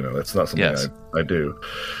feel. That's not something I do.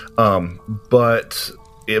 But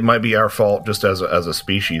it might be our fault just as a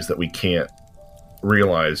species that we can't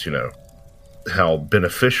realize, how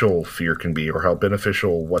beneficial fear can be, or how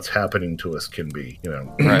beneficial what's happening to us can be. Right.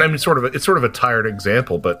 I mean, it's sort of a tired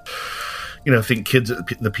example, but think kids at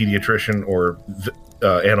the pediatrician or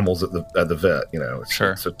animals at the vet.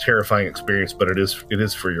 It's a terrifying experience, but it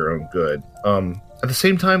is for your own good. At the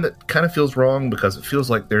same time, that kind of feels wrong because it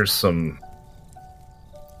feels like there's some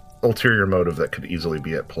ulterior motive that could easily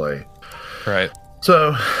be at play. Right.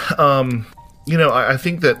 So, I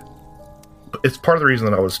think that it's part of the reason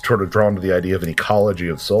that I was sort of drawn to the idea of an ecology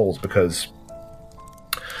of souls, because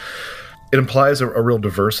it implies a real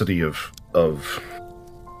diversity of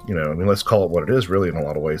let's call it what it is, really, in a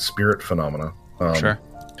lot of ways, spirit phenomena. Sure.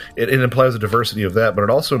 It implies a diversity of that, but it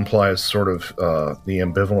also implies sort of the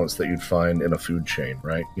ambivalence that you'd find in a food chain,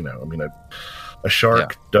 right? A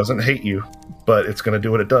shark doesn't hate you, but it's going to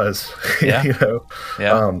do what it does. Yeah.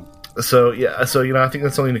 Yeah. So I think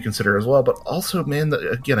that's something to consider as well. But also, man,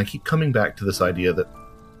 again, I keep coming back to this idea that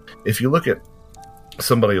if you look at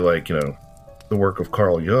somebody like the work of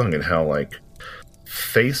Carl Jung and how like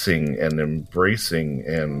facing and embracing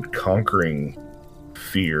and conquering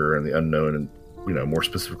fear and the unknown, and more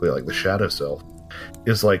specifically like the shadow self,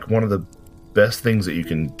 is like one of the best things that you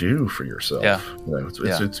can do for yourself. Yeah.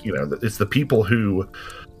 It's the people who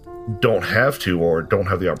don't have to, or don't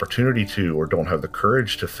have the opportunity to, or don't have the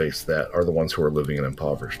courage to face that are the ones who are living an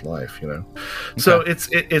impoverished life. Okay. So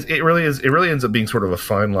it really ends up being sort of a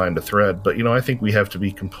fine line to thread. But I think we have to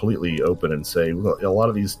be completely open and say, well, a lot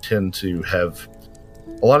of these things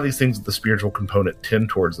with the spiritual component tend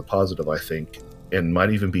towards the positive, I think, and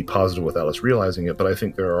might even be positive without us realizing it. But I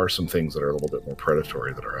think there are some things that are a little bit more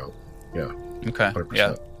predatory that are out. Yeah. Okay. 100%.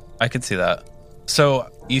 Yeah, I could see that.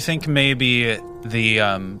 So you think maybe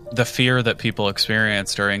the fear that people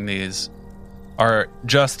experience during these are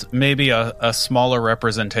just maybe a smaller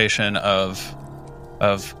representation of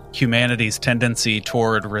humanity's tendency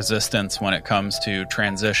toward resistance when it comes to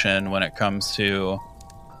transition, when it comes to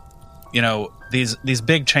these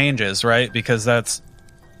big changes, right? Because that's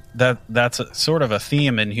sort of a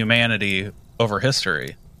theme in humanity over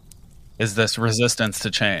history, is this resistance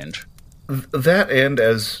to change. That, and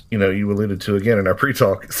as you alluded to again in our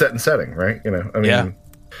pre-talk, set and setting, right? Yeah.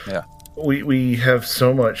 We have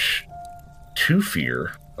so much to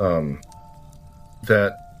fear,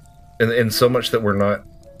 that, and so much that we're not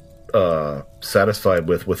satisfied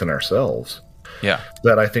within ourselves. Yeah.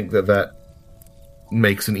 That I think that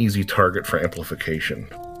makes an easy target for amplification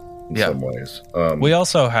in some ways. We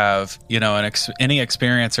also have, any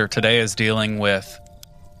experiencer today is dealing with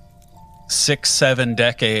 6-7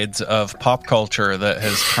 decades of pop culture that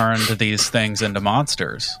has turned these things into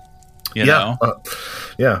monsters. You know?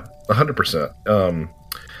 100%.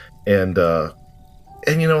 And a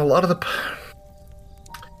lot of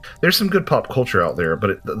there's some good pop culture out there,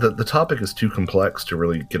 but the topic is too complex to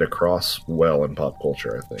really get across well in pop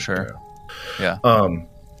culture, I think. Sure. Yeah.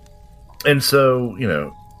 And so,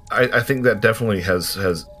 I think that definitely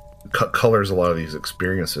has colors a lot of these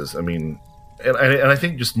experiences. I mean, and I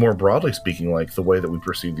think just more broadly speaking, like the way that we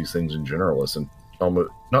perceive these things in general is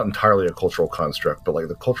almost not entirely a cultural construct, but like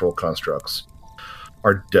the cultural constructs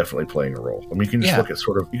are definitely playing a role. I mean, you can just look at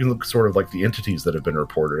sort of like the entities that have been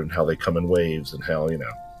reported and how they come in waves and how,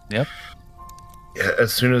 Yep.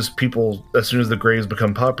 As soon as the Greys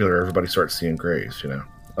become popular, everybody starts seeing Greys,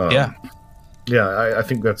 I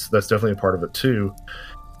think that's definitely a part of it too.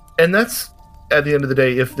 And that's, at the end of the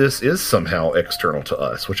day, if this is somehow external to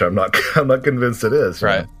us, which I'm not convinced it is,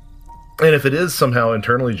 right? And if it is somehow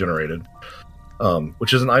internally generated,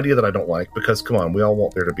 which is an idea that I don't like, because come on, we all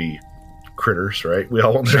want there to be critters, right? We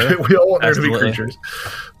all want there to be creatures.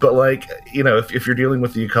 But like, if you're dealing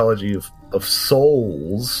with the ecology of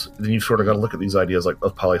souls, then you've sort of got to look at these ideas like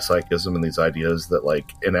of polypsychism and these ideas that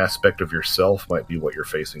like an aspect of yourself might be what you're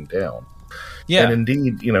facing down. Yeah. And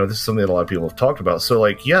indeed, this is something that a lot of people have talked about. So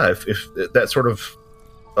like, if that sort of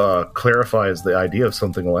clarifies the idea of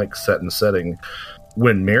something like set and setting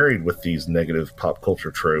when married with these negative pop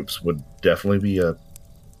culture tropes would definitely be a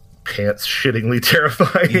pants-shittingly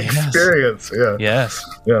terrifying experience. Yeah. Yes.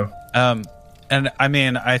 Yeah. And I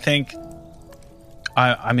mean, I think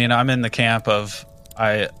I mean, I'm in the camp of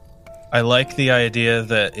I like the idea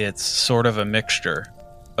that it's sort of a mixture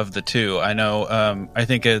of the two. I know, I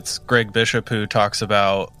think it's Greg Bishop who talks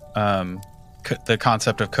about the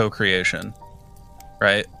concept of co-creation,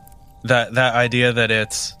 right? That idea that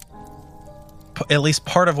it's at least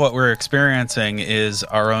part of what we're experiencing is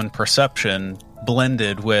our own perception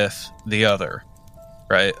blended with the other,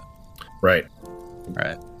 right? Right.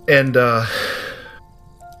 Right. And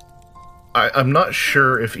I'm not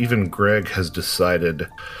sure if even Greg has decided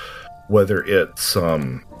whether it's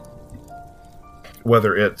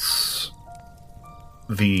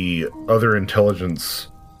the other intelligence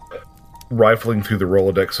rifling through the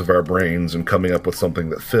Rolodex of our brains and coming up with something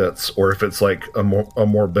that fits, or if it's like a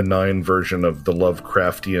more benign version of the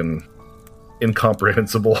Lovecraftian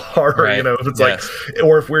incomprehensible horror, right. If it's like,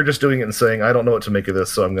 or if we're just doing it and saying, I don't know what to make of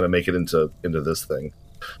this, so I'm going to make it into this thing.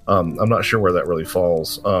 I'm not sure where that really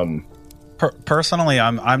falls. Personally,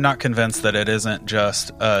 I'm not convinced that it isn't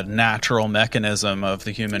just a natural mechanism of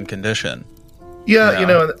the human condition.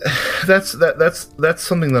 Yeah, that's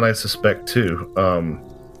something that I suspect too.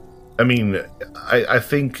 I mean, I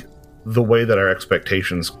think the way that our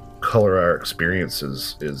expectations color our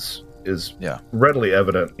experiences is readily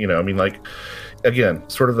evident. I mean, like, again,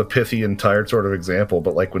 sort of the pithy and tired sort of example,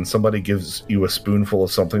 but like when somebody gives you a spoonful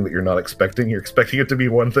of something that you're not expecting, you're expecting it to be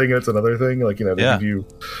one thing and it's another thing. Like, they give you,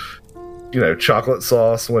 chocolate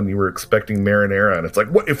sauce when you were expecting marinara, and it's like,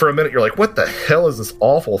 what? For a minute, you're like, what the hell is this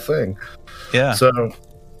awful thing? Yeah. So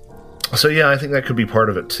yeah, I think that could be part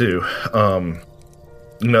of it too.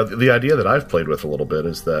 The idea that I've played with a little bit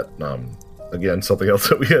is that, again, something else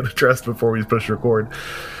that we had addressed before we pushed record,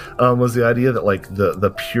 was the idea that, like,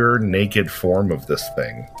 the pure naked form of this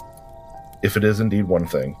thing, if it is indeed one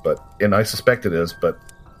thing, and I suspect it is, but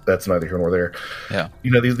that's neither here nor there. Yeah.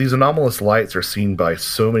 These anomalous lights are seen by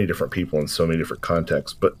so many different people in so many different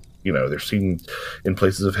contexts, but they're seen in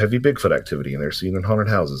places of heavy Bigfoot activity, and they're seen in haunted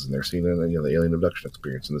houses, and they're seen in the alien abduction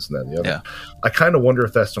experience, and this and that and the other. Yeah. I kind of wonder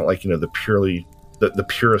if that's not like the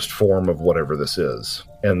purest form of whatever this is,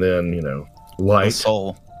 and then light,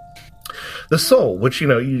 the soul, which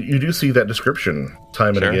you do see that description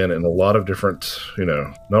time and again in a lot of different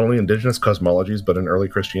not only indigenous cosmologies but in early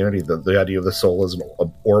Christianity. The idea of the soul as an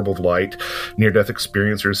orb of light. Near-death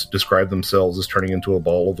experiencers describe themselves as turning into a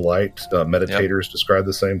ball of light. Meditators describe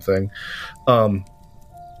the same thing, and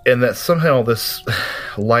that somehow this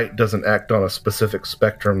light doesn't act on a specific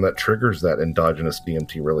spectrum that triggers that endogenous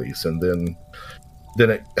DMT release, and then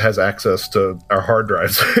it has access to our hard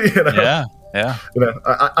drives. Yeah.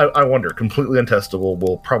 I wonder. Completely untestable.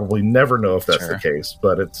 We'll probably never know if that's the case,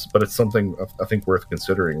 but it's something I think worth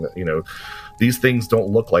considering. That these things don't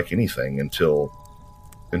look like anything until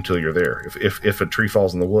you're there. If a tree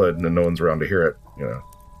falls in the wood and no one's around to hear it, you're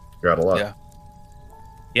out of luck.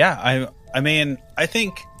 Yeah. I mean, I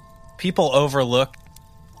think people overlook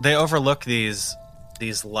these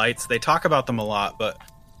lights. They talk about them a lot, but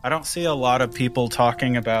I don't see a lot of people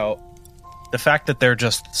talking about the fact that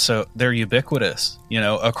they're ubiquitous,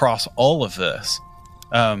 across all of this.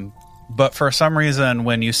 But for some reason,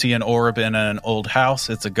 when you see an orb in an old house,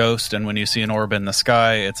 it's a ghost, and when you see an orb in the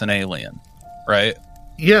sky, it's an alien, right?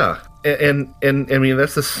 Yeah, and I mean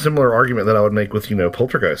that's a similar argument that I would make with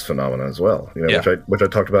poltergeist phenomena as well. Which I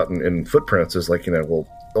talked about in Footprints is like well,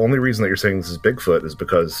 the only reason that you're saying this is Bigfoot is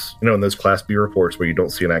because in those Class B reports where you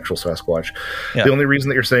don't see an actual Sasquatch, the only reason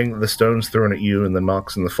that you're saying the stones thrown at you and the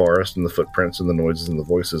knocks in the forest and the footprints and the noises and the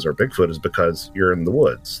voices are Bigfoot is because you're in the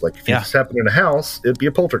woods. Like if this happened in a house, it'd be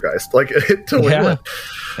a poltergeist. Like it totally would.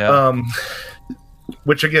 Yeah.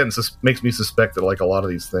 Which again makes me suspect that like a lot of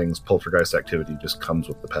these things, poltergeist activity just comes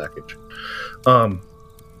with the package.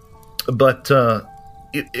 But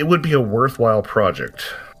it would be a worthwhile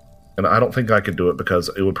project. And I don't think I could do it because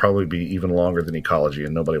it would probably be even longer than Ecology,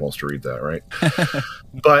 and nobody wants to read that, right?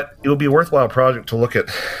 But it would be a worthwhile project to look at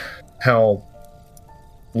how,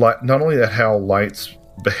 not only that how lights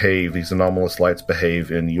behave, these anomalous lights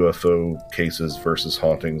behave in UFO cases versus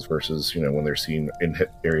hauntings versus, when they're seen in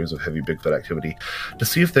areas of heavy Bigfoot activity, to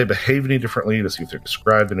see if they behave any differently, to see if they're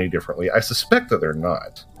described any differently. I suspect that they're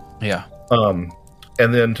not. Yeah. And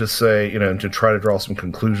then to say, and to try to draw some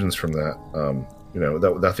conclusions from that,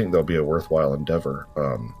 I think that'll be a worthwhile endeavor.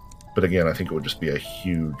 But again, I think it would just be a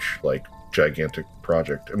huge, like, gigantic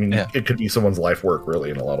project. I mean, it could be someone's life work,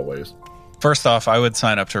 really, in a lot of ways. First off, I would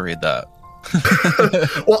sign up to read that.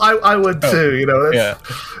 Well, I would too.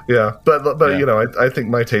 But I think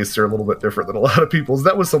my tastes are a little bit different than a lot of people's.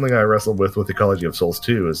 That was something I wrestled with Ecology of Souls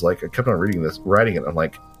too. Is like I kept on writing it. I'm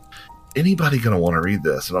like, anybody going to want to read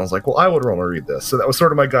this? And I was like, well, I would want to read this. So that was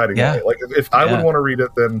sort of my guiding light. Like, if I would want to read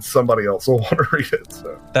it, then somebody else will want to read it.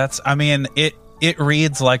 So It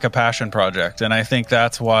reads like a passion project, and I think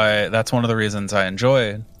that's one of the reasons I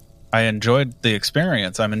enjoyed the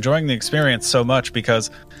experience. I'm enjoying the experience so much because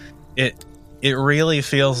it really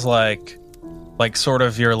feels like sort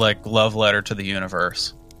of your like love letter to the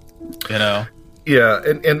universe, you know? Yeah,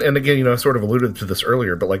 and again, you know, I sort of alluded to this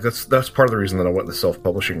earlier, but like that's part of the reason that I went the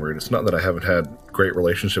self-publishing route. It's not that I haven't had great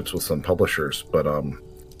relationships with some publishers, but you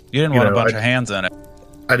didn't want a bunch of hands in it.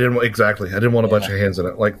 I didn't want a bunch of hands in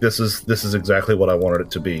it. Like this is exactly what I wanted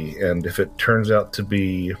it to be. And if it turns out to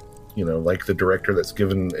be, you know, like the director that's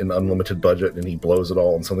given an unlimited budget and he blows it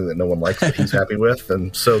all on something that no one likes that he's happy with,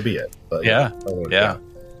 then so be it. But yeah.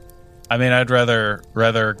 I mean, I'd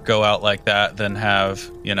rather go out like that than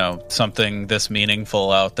have, you know, something this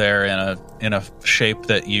meaningful out there in a shape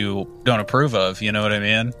that you don't approve of. You know what I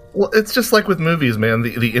mean? Well, it's just like with movies, man.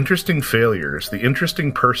 The interesting failures, the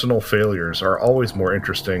interesting personal failures are always more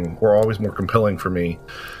interesting or always more compelling for me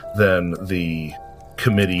than the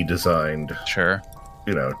committee designed. Sure.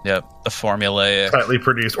 You know. Yep. The formulaic. Tightly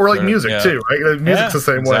produced. Or like music, too, right? Music's the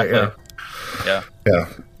same way. Yeah. Yeah.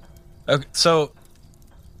 Okay, so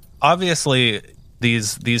obviously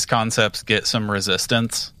these concepts get some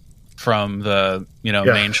resistance from the, you know,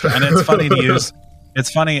 mainstream. And it's funny to use.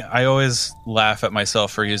 It's funny. I always laugh at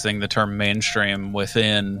myself for using the term mainstream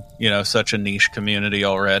within, you know, such a niche community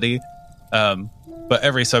already. But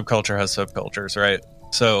every subculture has subcultures, right?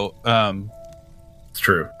 So, it's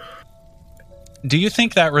true. Do you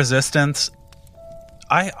think that resistance?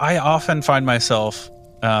 I often find myself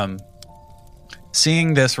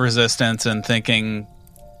seeing this resistance and thinking,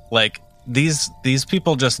 like, these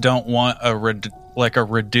people just don't want a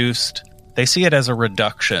reduced. They see it as a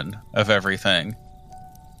reduction of everything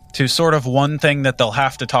to sort of one thing that they'll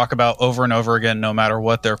have to talk about over and over again, no matter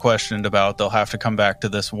what they're questioned about. They'll have to come back to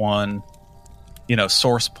this one, you know,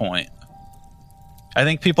 source point. I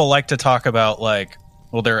think people like to talk about, like,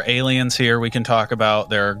 well, there are aliens here we can talk about.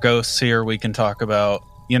 There are ghosts here we can talk about.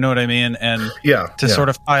 You know what I mean? And sort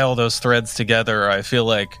of tie all those threads together, I feel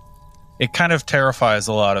like it kind of terrifies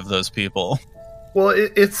a lot of those people. Well,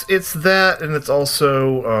 it's that, and it's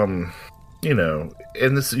also, you know,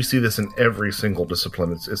 and this, you see this in every single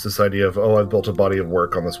discipline. It's this idea of, oh, I've built a body of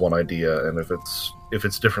work on this one idea, and if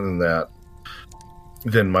it's different than that,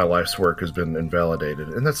 then my life's work has been invalidated.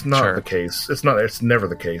 And that's not the case. It's never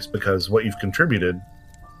the case, because what you've contributed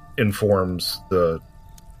informs the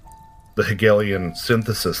Hegelian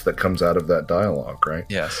synthesis that comes out of that dialogue, right?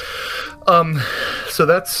 Yes. So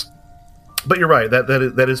that's. But you're right.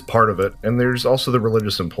 That is part of it, and there's also the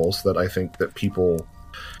religious impulse that I think that people,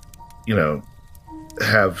 you know,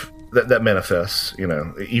 have that manifests. You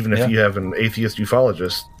know, even if you have an atheist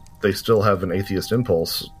ufologist, they still have an atheist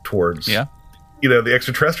impulse towards, you know, the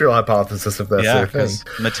extraterrestrial hypothesis, if that's their thing.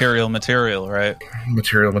 Material, right?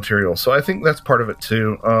 Material. So I think that's part of it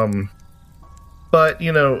too. But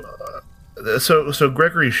you know, so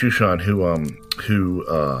Gregory Shushan, who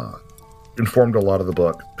informed a lot of the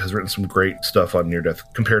book, has written some great stuff on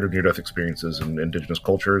comparative near-death experiences in indigenous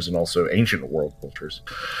cultures and also ancient world cultures.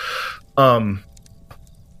 I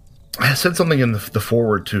said something in the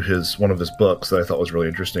foreword to one of his books that I thought was really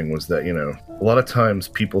interesting, was that, you know, a lot of times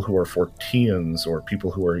people who are Forteans or people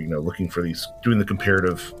who are, you know, looking for doing the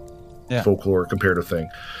comparative folklore, comparative thing,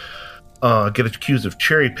 get accused of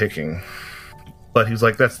cherry picking. But he's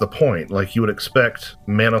like, that's the point. Like, you would expect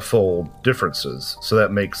manifold differences, so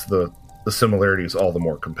that makes the similarities all the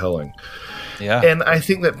more compelling. Yeah. And I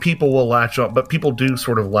think that people will latch on, but people do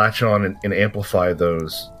sort of latch on and amplify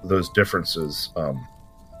those differences.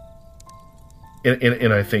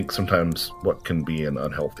 In I think sometimes what can be an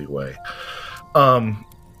unhealthy way.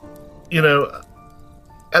 You know,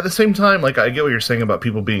 at the same time, like, I get what you're saying about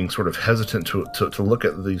people being sort of hesitant to look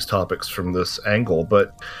at these topics from this angle,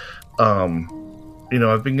 but you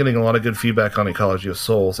know, I've been getting a lot of good feedback on Ecology of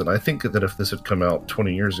Souls, and I think that if this had come out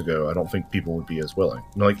 20 years ago, I don't think people would be as willing.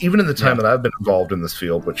 You know, like, even in the time that I've been involved in this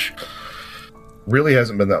field, which really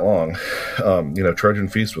hasn't been that long. You know, Trojan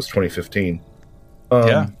Feast was 2015.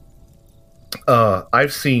 I've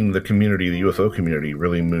seen the UFO community,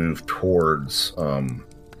 really move towards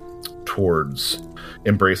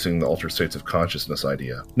embracing the altered states of consciousness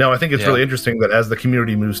idea. Now, I think it's really interesting that as the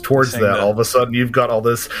community moves towards that, all of a sudden you've got all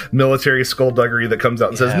this military skullduggery that comes out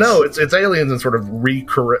and says, no, it's aliens, and sort of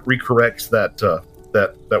recorrects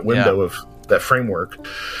that window of that framework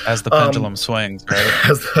as the pendulum swings, right?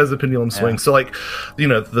 As the pendulum swings. So, like, you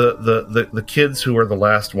know, the kids who are the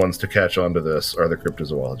last ones to catch on to this are the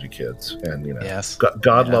cryptozoology kids, and, you know,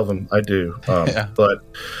 God love them, I do. But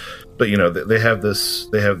but they have this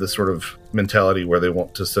sort of mentality where they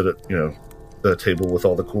want to sit at the table with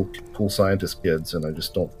all the cool scientist kids, and I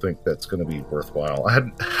just don't think that's going to be worthwhile. I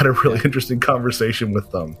had a really interesting conversation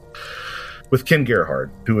with Ken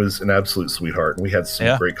Gerhard, who is an absolute sweetheart, and we had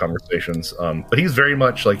some great conversations. But he's very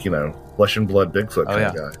much like flesh and blood Bigfoot kind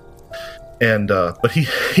of guy. And but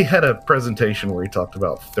he had a presentation where he talked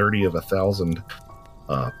about 30 of 1,000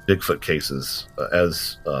 Bigfoot cases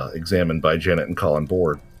as examined by Janet and Colin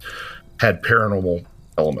Board had paranormal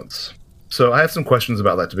elements. So I have some questions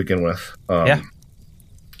about that to begin with.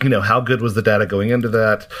 How good was the data going into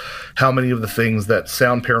that? How many of the things that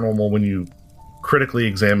sound paranormal when you critically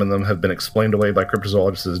examine them have been explained away by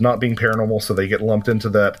cryptozoologists as not being paranormal, so they get lumped into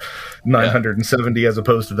that 970 as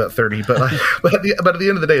opposed to that 30. But but at the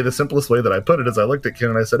end of the day, the simplest way that I put it is I looked at Ken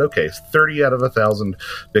and I said, okay, 30 out of 1,000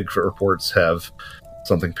 Bigfoot reports have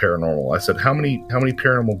something paranormal. I said, how many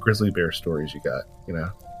paranormal grizzly bear stories you got?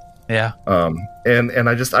 Yeah. And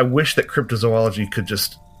I wish that cryptozoology could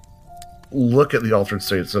just look at the altered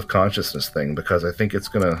states of consciousness thing, because I think it's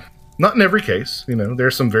gonna, not in every case,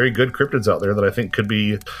 there's some very good cryptids out there that I think could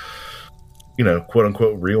be, quote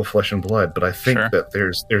unquote real flesh and blood, but I think that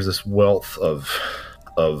there's this wealth of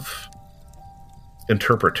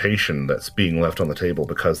interpretation that's being left on the table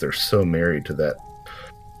because they're so married to that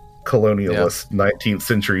colonialist 19th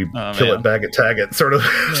century kill it, bag it, tag it sort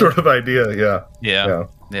of idea. Yeah.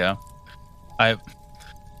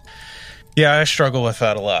 I struggle with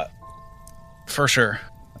that a lot, for sure.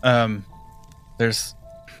 There's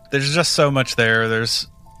just so much there. There's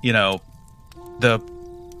the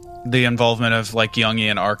involvement of like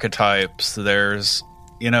Jungian archetypes. There's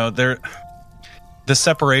the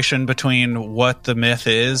separation between what the myth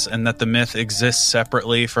is and that the myth exists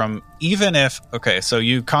separately from, even if, okay, so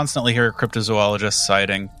you constantly hear cryptozoologists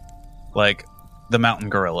citing like the mountain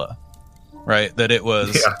gorilla, right? That it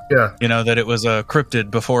was, that it was a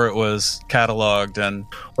cryptid before it was cataloged,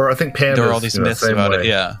 or I think pandas, there were all these myths about it.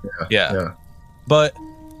 Yeah. But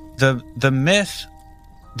the myth,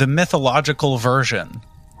 the mythological version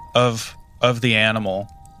of the animal,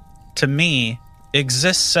 to me,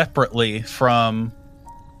 exists separately from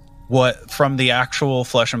the actual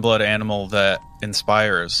flesh and blood animal that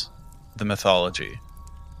inspires the mythology.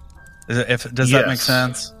 Does that make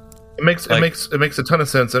sense? It makes a ton of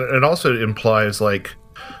sense, and it also implies like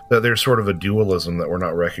that there's sort of a dualism that we're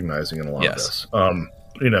not recognizing in a lot of this.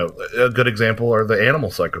 A good example are the animal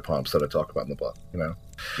psychopomps that I talk about in the book.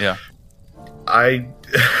 I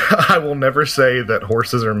will never say that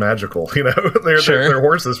horses are magical. They're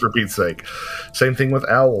horses, for Pete's sake. Same thing with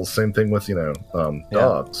owls. Same thing with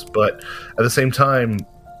dogs. But at the same time,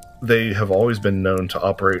 they have always been known to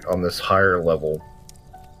operate on this higher level.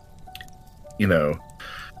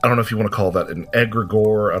 I don't know if you want to call that an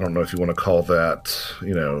egregore. I don't know if you want to call that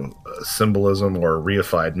symbolism or a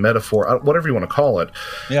reified metaphor. Whatever you want to call it.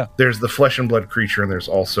 Yeah. There's the flesh and blood creature, and there's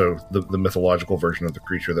also the mythological version of the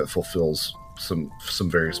creature that fulfills some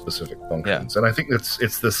very specific functions. And I think it's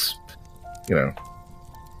this, who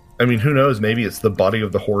knows? Maybe it's the body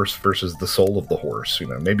of the horse versus the soul of the horse.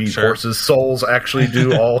 Maybe horses' souls actually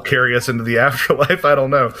do all carry us into the afterlife. I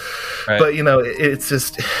don't know, but it's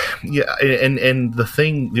just, And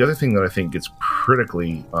the other thing that I think is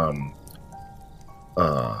critically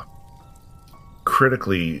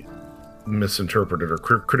misinterpreted or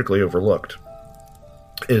critically overlooked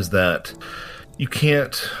is that you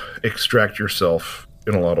can't extract yourself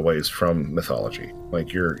in a lot of ways from mythology.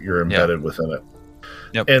 Like you're embedded within it.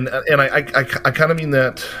 Yep. And I kind of mean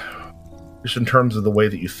that just in terms of the way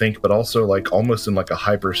that you think, but also like almost in like a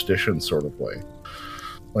hyperstition sort of way.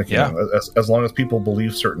 Like, as long as people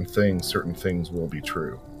believe certain things will be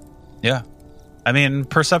true. Yeah.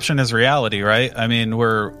 Perception is reality, right?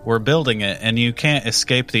 We're building it, and you can't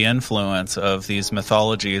escape the influence of these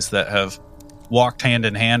mythologies that have walked hand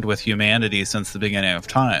in hand with humanity since the beginning of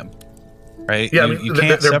time. Right? Yeah, you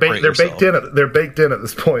can't separate yourself. They're baked in at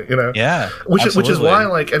this point, Yeah, which is why I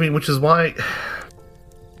like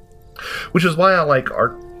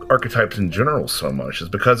archetypes in general so much, is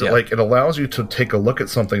because it allows you to take a look at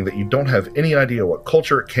something that you don't have any idea what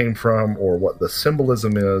culture it came from or what the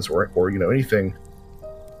symbolism is or anything,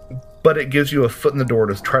 but it gives you a foot in the door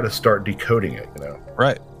to try to start decoding it.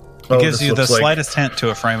 Right. It gives you the slightest hint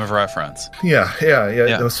to a frame of reference. Yeah.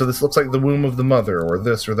 So this looks like the womb of the mother, or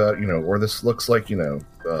this or that, or this looks like,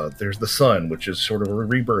 there's the sun, which is sort of a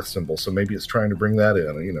rebirth symbol. So maybe it's trying to bring that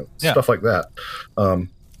in, stuff like that. And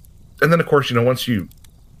then, of course, once you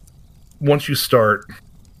start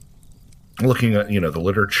looking at, the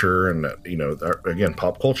literature and, again,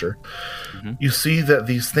 pop culture, you see that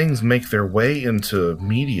these things make their way into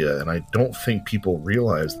media, and I don't think people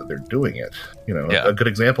realize that they're doing it. A good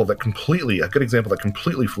example that completely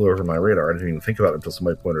flew over my radar, I didn't even think about it until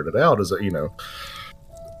somebody pointed it out, is that,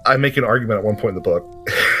 I make an argument at one point in the book,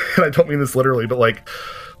 and I don't mean this literally, but like,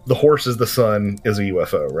 the horse is the sun is a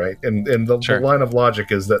UFO, right? And the line of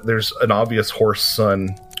logic is that there's an obvious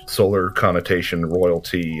horse-sun solar connotation,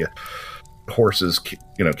 royalty. Horses,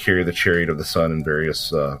 carry the chariot of the sun in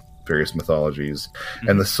various mythologies,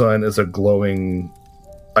 and the sun is a glowing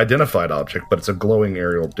identified object, but it's a glowing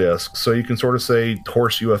aerial disc. So you can sort of say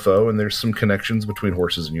horse UFO, and there's some connections between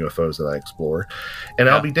horses and UFOs that I explore. And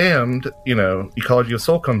I'll be damned, Ecology of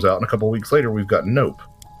Soul comes out, and a couple of weeks later we've got Nope.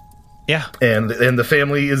 Yeah, and the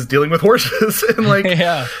family is dealing with horses, and like,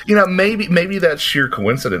 maybe that's sheer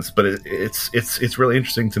coincidence, but it's really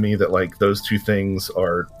interesting to me that like those two things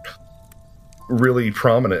are really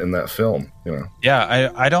prominent in that film.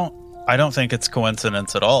 Yeah, I don't think it's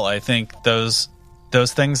coincidence at all. I think those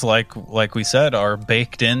things, like we said, are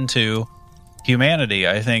baked into humanity.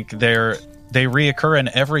 I think they reoccur in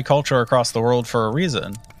every culture across the world for a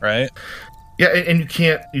reason, right? Yeah, and you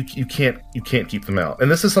can't keep them out.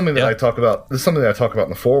 And this is something that I talk about. This is something that I talk about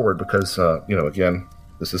in the foreword because again,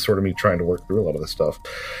 this is sort of me trying to work through a lot of this stuff.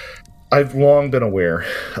 I've long been aware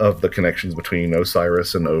of the connections between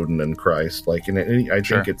Osiris and Odin and Christ. Like, I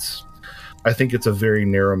think it's a very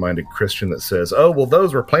narrow-minded Christian that says, "Oh, well,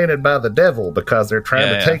 those were planted by the devil because they're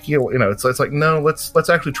trying to take you." It's like, no, let's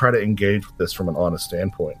actually try to engage with this from an honest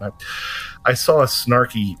standpoint. I saw a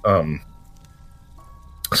snarky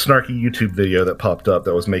YouTube video that popped up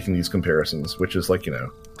that was making these comparisons, which is like,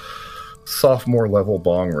 sophomore level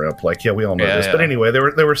bong rip. Like, we all know this. But anyway,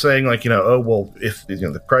 they were saying like, oh, well, if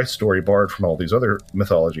the Christ story borrowed from all these other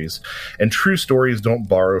mythologies, and true stories don't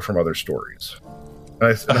borrow from other stories. And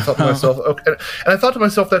I thought to myself, okay, and I thought to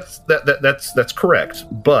myself, that's correct.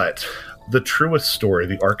 But the truest story,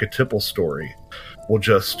 the archetypal story, will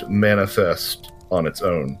just manifest on its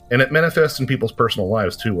own, and it manifests in people's personal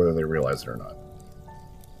lives too, whether they realize it or not.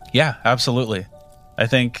 Yeah, absolutely. I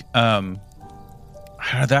think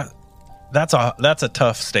that's a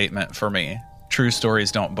tough statement for me. True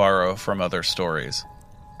stories don't borrow from other stories.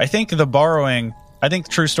 I think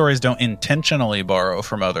true stories don't intentionally borrow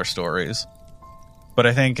from other stories. But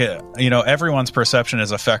I think, everyone's perception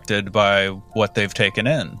is affected by what they've taken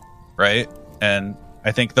in, right? And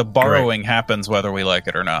I think the borrowing happens whether we like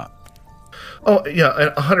it or not. Oh,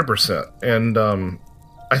 yeah, 100%. And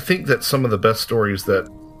I think that some of the best stories that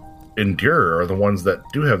endure are the ones that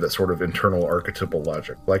do have that sort of internal archetypal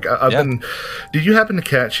logic. Like, did you happen to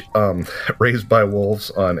catch Raised by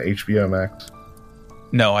Wolves on HBO Max?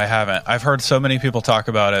 No, I haven't. I've heard so many people talk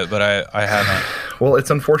about it, but I haven't. Well, it's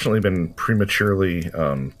unfortunately been prematurely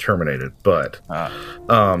terminated, but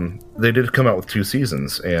they did come out with 2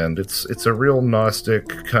 seasons, and it's a real Gnostic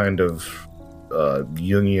kind of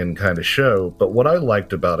Jungian kind of show. But what I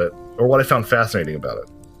liked about it, or what I found fascinating about it,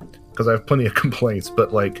 because I have plenty of complaints,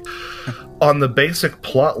 but like on the basic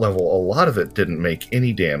plot level, a lot of it didn't make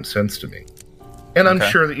any damn sense to me. And I'm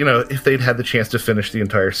sure that, if they'd had the chance to finish the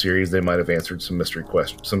entire series, they might have answered some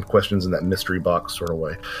questions in that mystery box sort of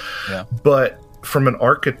way. Yeah. But from an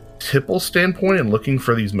archetypal standpoint and looking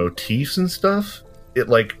for these motifs and stuff, it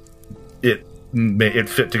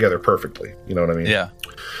fit together perfectly. You know what I mean? Yeah.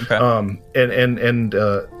 Okay. And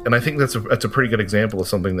I think that's a pretty good example of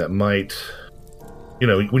something that might,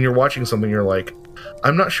 when you're watching something, you're like,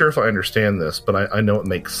 I'm not sure if I understand this, but I know it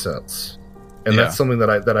makes sense. And that's something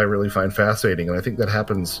that I really find fascinating, and I think that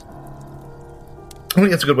happens. I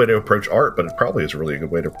think it's a good way to approach art, but it probably is a really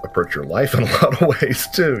good way to approach your life in a lot of ways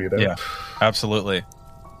too. Yeah, absolutely.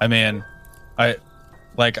 I mean, I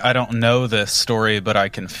don't know this story, but I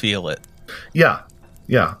can feel it. Yeah.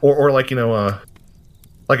 Or like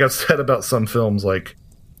like I've said about some films, like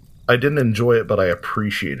I didn't enjoy it, but I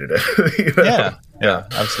appreciated it. Yeah,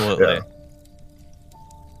 absolutely. Yeah.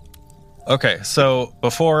 Okay, so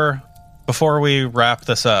before we wrap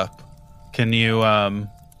this up, can you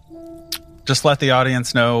just let the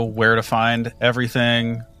audience know where to find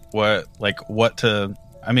everything? If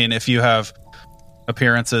you have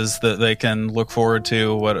appearances that they can look forward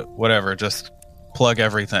to, whatever, just plug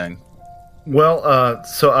everything. Well,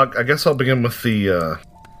 so I guess I'll begin with the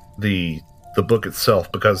book itself,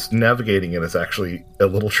 because navigating it is actually a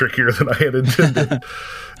little trickier than I had intended.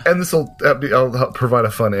 And I'll provide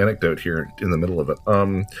a fun anecdote here in the middle of it.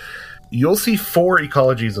 You'll see 4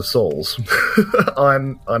 Ecologies of Souls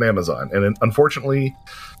on Amazon, and unfortunately,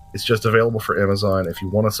 it's just available for Amazon. If you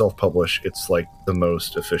want to self-publish, it's like the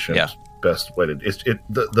most efficient best way to.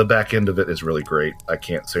 The back end of it is really great. I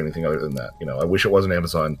can't say anything other than that. I wish it wasn't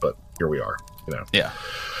Amazon, but here we are. Yeah.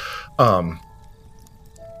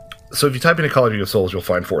 So if you type in Ecology of Souls, you'll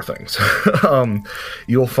find 4 things.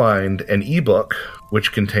 You'll find an ebook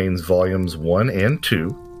which contains volumes 1 and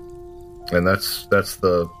 2, and that's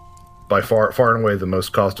the by far and away the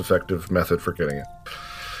most cost-effective method for getting it.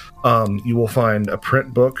 You will find a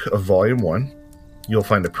print book of volume 1. You'll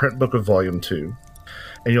find a print book of volume 2,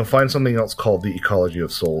 and you'll find something else called the Ecology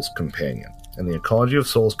of Souls Companion. And the Ecology of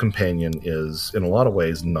Souls Companion is, in a lot of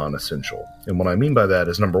ways, non-essential. And what I mean by that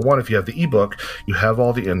is, number one, if you have the ebook, you have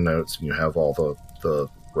all the endnotes, and you have all the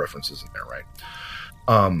references in there, right?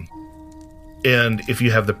 And if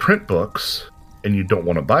you have the print books, and you don't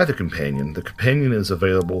want to buy the companion is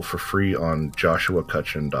available for free on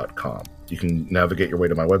joshuacutchin.com. You can navigate your way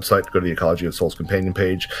to my website to go to the Ecology of Souls Companion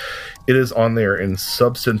page. It is on there in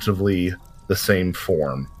substantively the same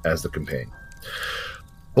form as the companion.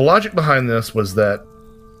 The logic behind this was that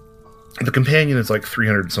the companion is like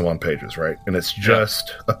 300 and some on pages, right? And it's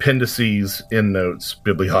just appendices, endnotes,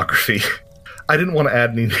 bibliography. I didn't want to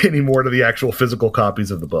add any more to the actual physical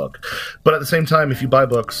copies of the book. But at the same time, if you buy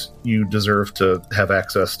books, you deserve to have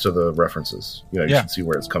access to the references. You should see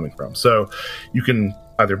where it's coming from. So you can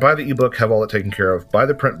either buy the ebook, have all that taken care of, buy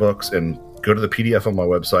the print books, and go to the PDF on my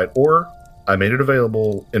website, or I made it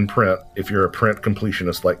available in print if you're a print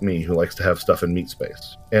completionist like me who likes to have stuff in meat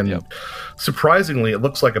space. And surprisingly, it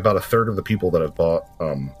looks like about a third of the people that have bought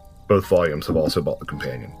both volumes have also bought the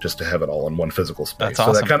companion, just to have it all in one physical space. That's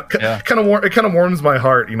awesome. So that kind of warms my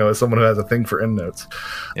heart, as someone who has a thing for endnotes.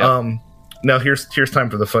 Yep. Now here's time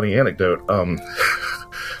for the funny anecdote.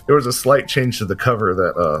 There was a slight change to the cover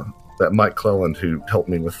that Mike Cleland, who helped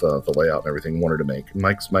me with the layout and everything, wanted to make.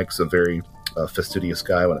 Mike's a very fastidious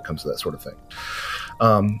guy when it comes to that sort of thing.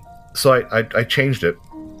 So I changed it.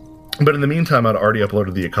 But in the meantime, I'd already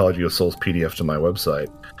uploaded the Ecology of Souls PDF to my website.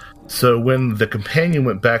 So when the companion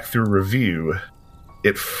went back through review,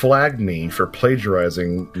 it flagged me for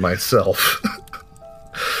plagiarizing myself.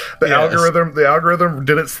 The algorithm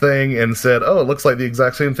did its thing and said, "Oh, it looks like the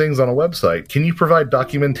exact same thing's on a website. Can you provide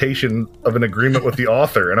documentation of an agreement with the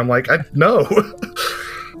author?" And I'm like, "No."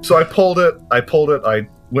 So I pulled it. I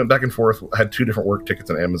went back and forth. I had 2 different work tickets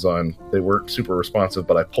on Amazon. They weren't super responsive,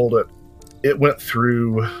 but I pulled it. It went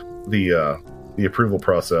through the approval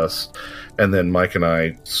process, and then Mike and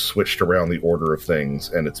I switched around the order of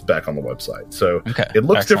things, and it's back on the website. So it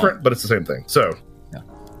looks different, but it's the same thing. So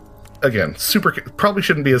again, probably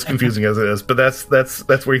shouldn't be as confusing as it is, but that's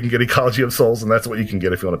where you can get Ecology of Souls, and that's what you can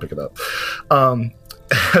get if you want to pick it up.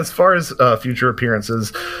 As far as future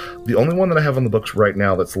appearances, the only one that I have on the books right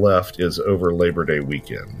now that's left is over Labor Day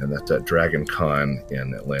weekend, and that's at Dragon Con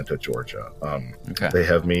in Atlanta, Georgia. They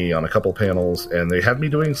have me on a couple panels, and they have me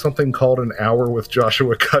doing something called An Hour with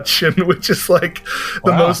Joshua Cutchin, which is like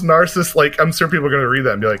the most narcissist. Like, I'm sure people are going to read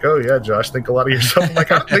that and be like, "Oh yeah, Josh, think a lot of yourself." I'm like,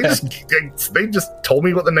 they just told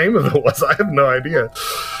me what the name of it was. I have no idea.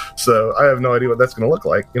 So I have no idea what that's going to look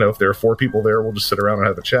like. If there are 4 people there, we'll just sit around and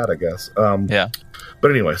have a chat, I guess.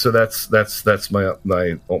 But anyway, so that's my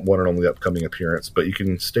one and only upcoming appearance. But you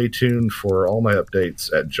can stay tuned for all my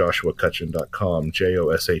updates at joshuacutchin.com,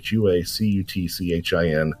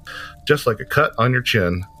 JOSHUACUTCHIN, just like a cut on your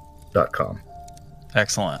chin.com.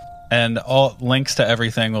 Excellent. And all links to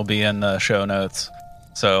everything will be in the show notes.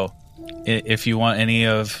 So if you want any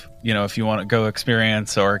of, if you want to go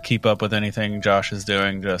experience or keep up with anything Josh is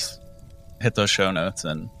doing, just hit those show notes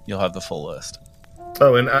and you'll have the full list.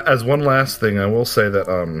 Oh, and as one last thing, I will say that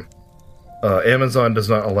Amazon does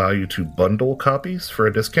not allow you to bundle copies for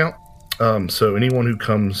a discount. So anyone who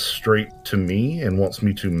comes straight to me and wants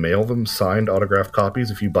me to mail them signed autographed copies,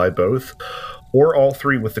 if you buy both, or all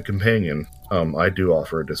 3 with the companion, I do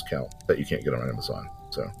offer a discount that you can't get on Amazon.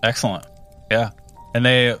 So excellent. Yeah.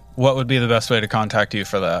 And what would be the best way to contact you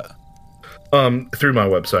for that? Through my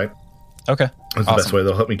website. Okay. That's the best way.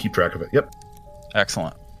 They'll help me keep track of it. Yep.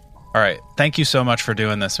 Excellent. All right. Thank you so much for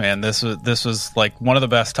doing this, man. This was like one of the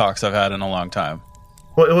best talks I've had in a long time.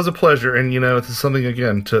 Well, it was a pleasure. And, it's something,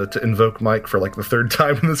 again, to invoke Mike for like the 3rd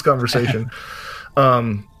time in this conversation.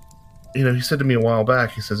 He said to me a while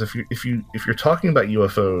back, he says, if you're talking about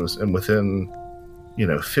UFOs and within,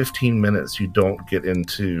 15 minutes, you don't get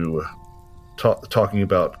into talking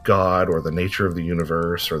about God or the nature of the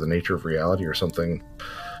universe or the nature of reality or something,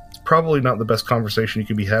 it's probably not the best conversation you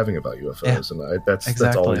could be having about UFOs. Yeah, and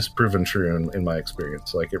that's always proven true in my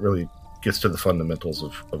experience. Like, it really gets to the fundamentals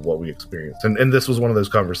of what we experience. And this was one of those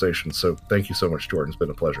conversations. So thank you so much, Jordan. It's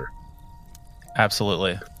been a pleasure.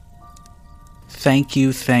 Absolutely. Thank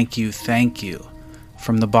you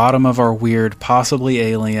from the bottom of our weird, possibly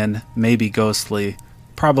alien, maybe ghostly,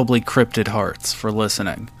 probably cryptid hearts for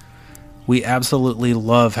listening. We absolutely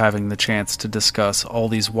love having the chance to discuss all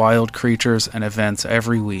these wild creatures and events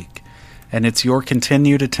every week, and it's your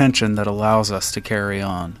continued attention that allows us to carry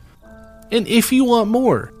on. And if you want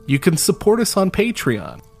more, you can support us on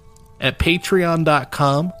Patreon at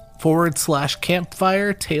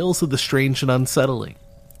patreon.com/campfire Tales of the Strange and Unsettling.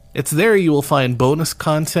 It's there you will find bonus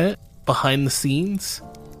content, behind the scenes,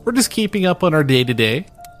 or just keeping up on our day-to-day,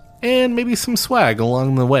 and maybe some swag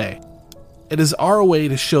along the way. It is our way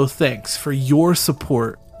to show thanks for your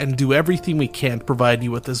support and do everything we can to provide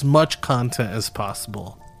you with as much content as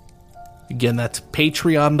possible. Again, that's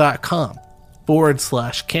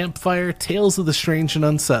patreon.com/campfire Tales of the Strange and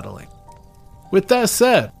Unsettling. With that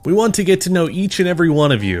said, we want to get to know each and every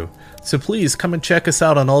one of you, so please come and check us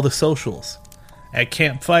out on all the socials. At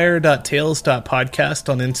campfire.tales.podcast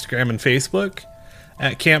on Instagram and Facebook,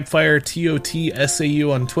 at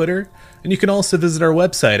campfire.totsau on Twitter, and you can also visit our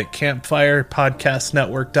website at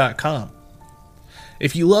campfirepodcastnetwork.com.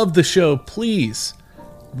 If you love the show, please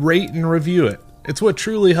rate and review it. It's what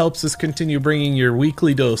truly helps us continue bringing your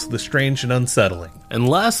weekly dose of the strange and unsettling. And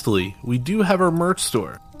lastly, we do have our merch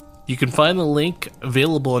store. You can find the link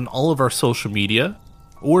available on all of our social media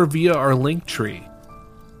or via our link tree.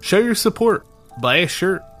 Show your support. Buy a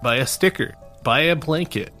shirt, buy a sticker, buy a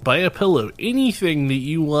blanket, buy a pillow, anything that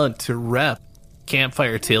you want to rep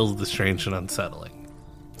Campfire Tales of the Strange and Unsettling.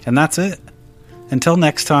 And that's it. Until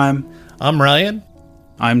next time, I'm Ryan.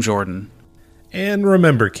 I'm Jordan. And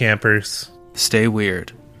remember, campers, stay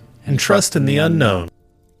weird and trust in the unknown.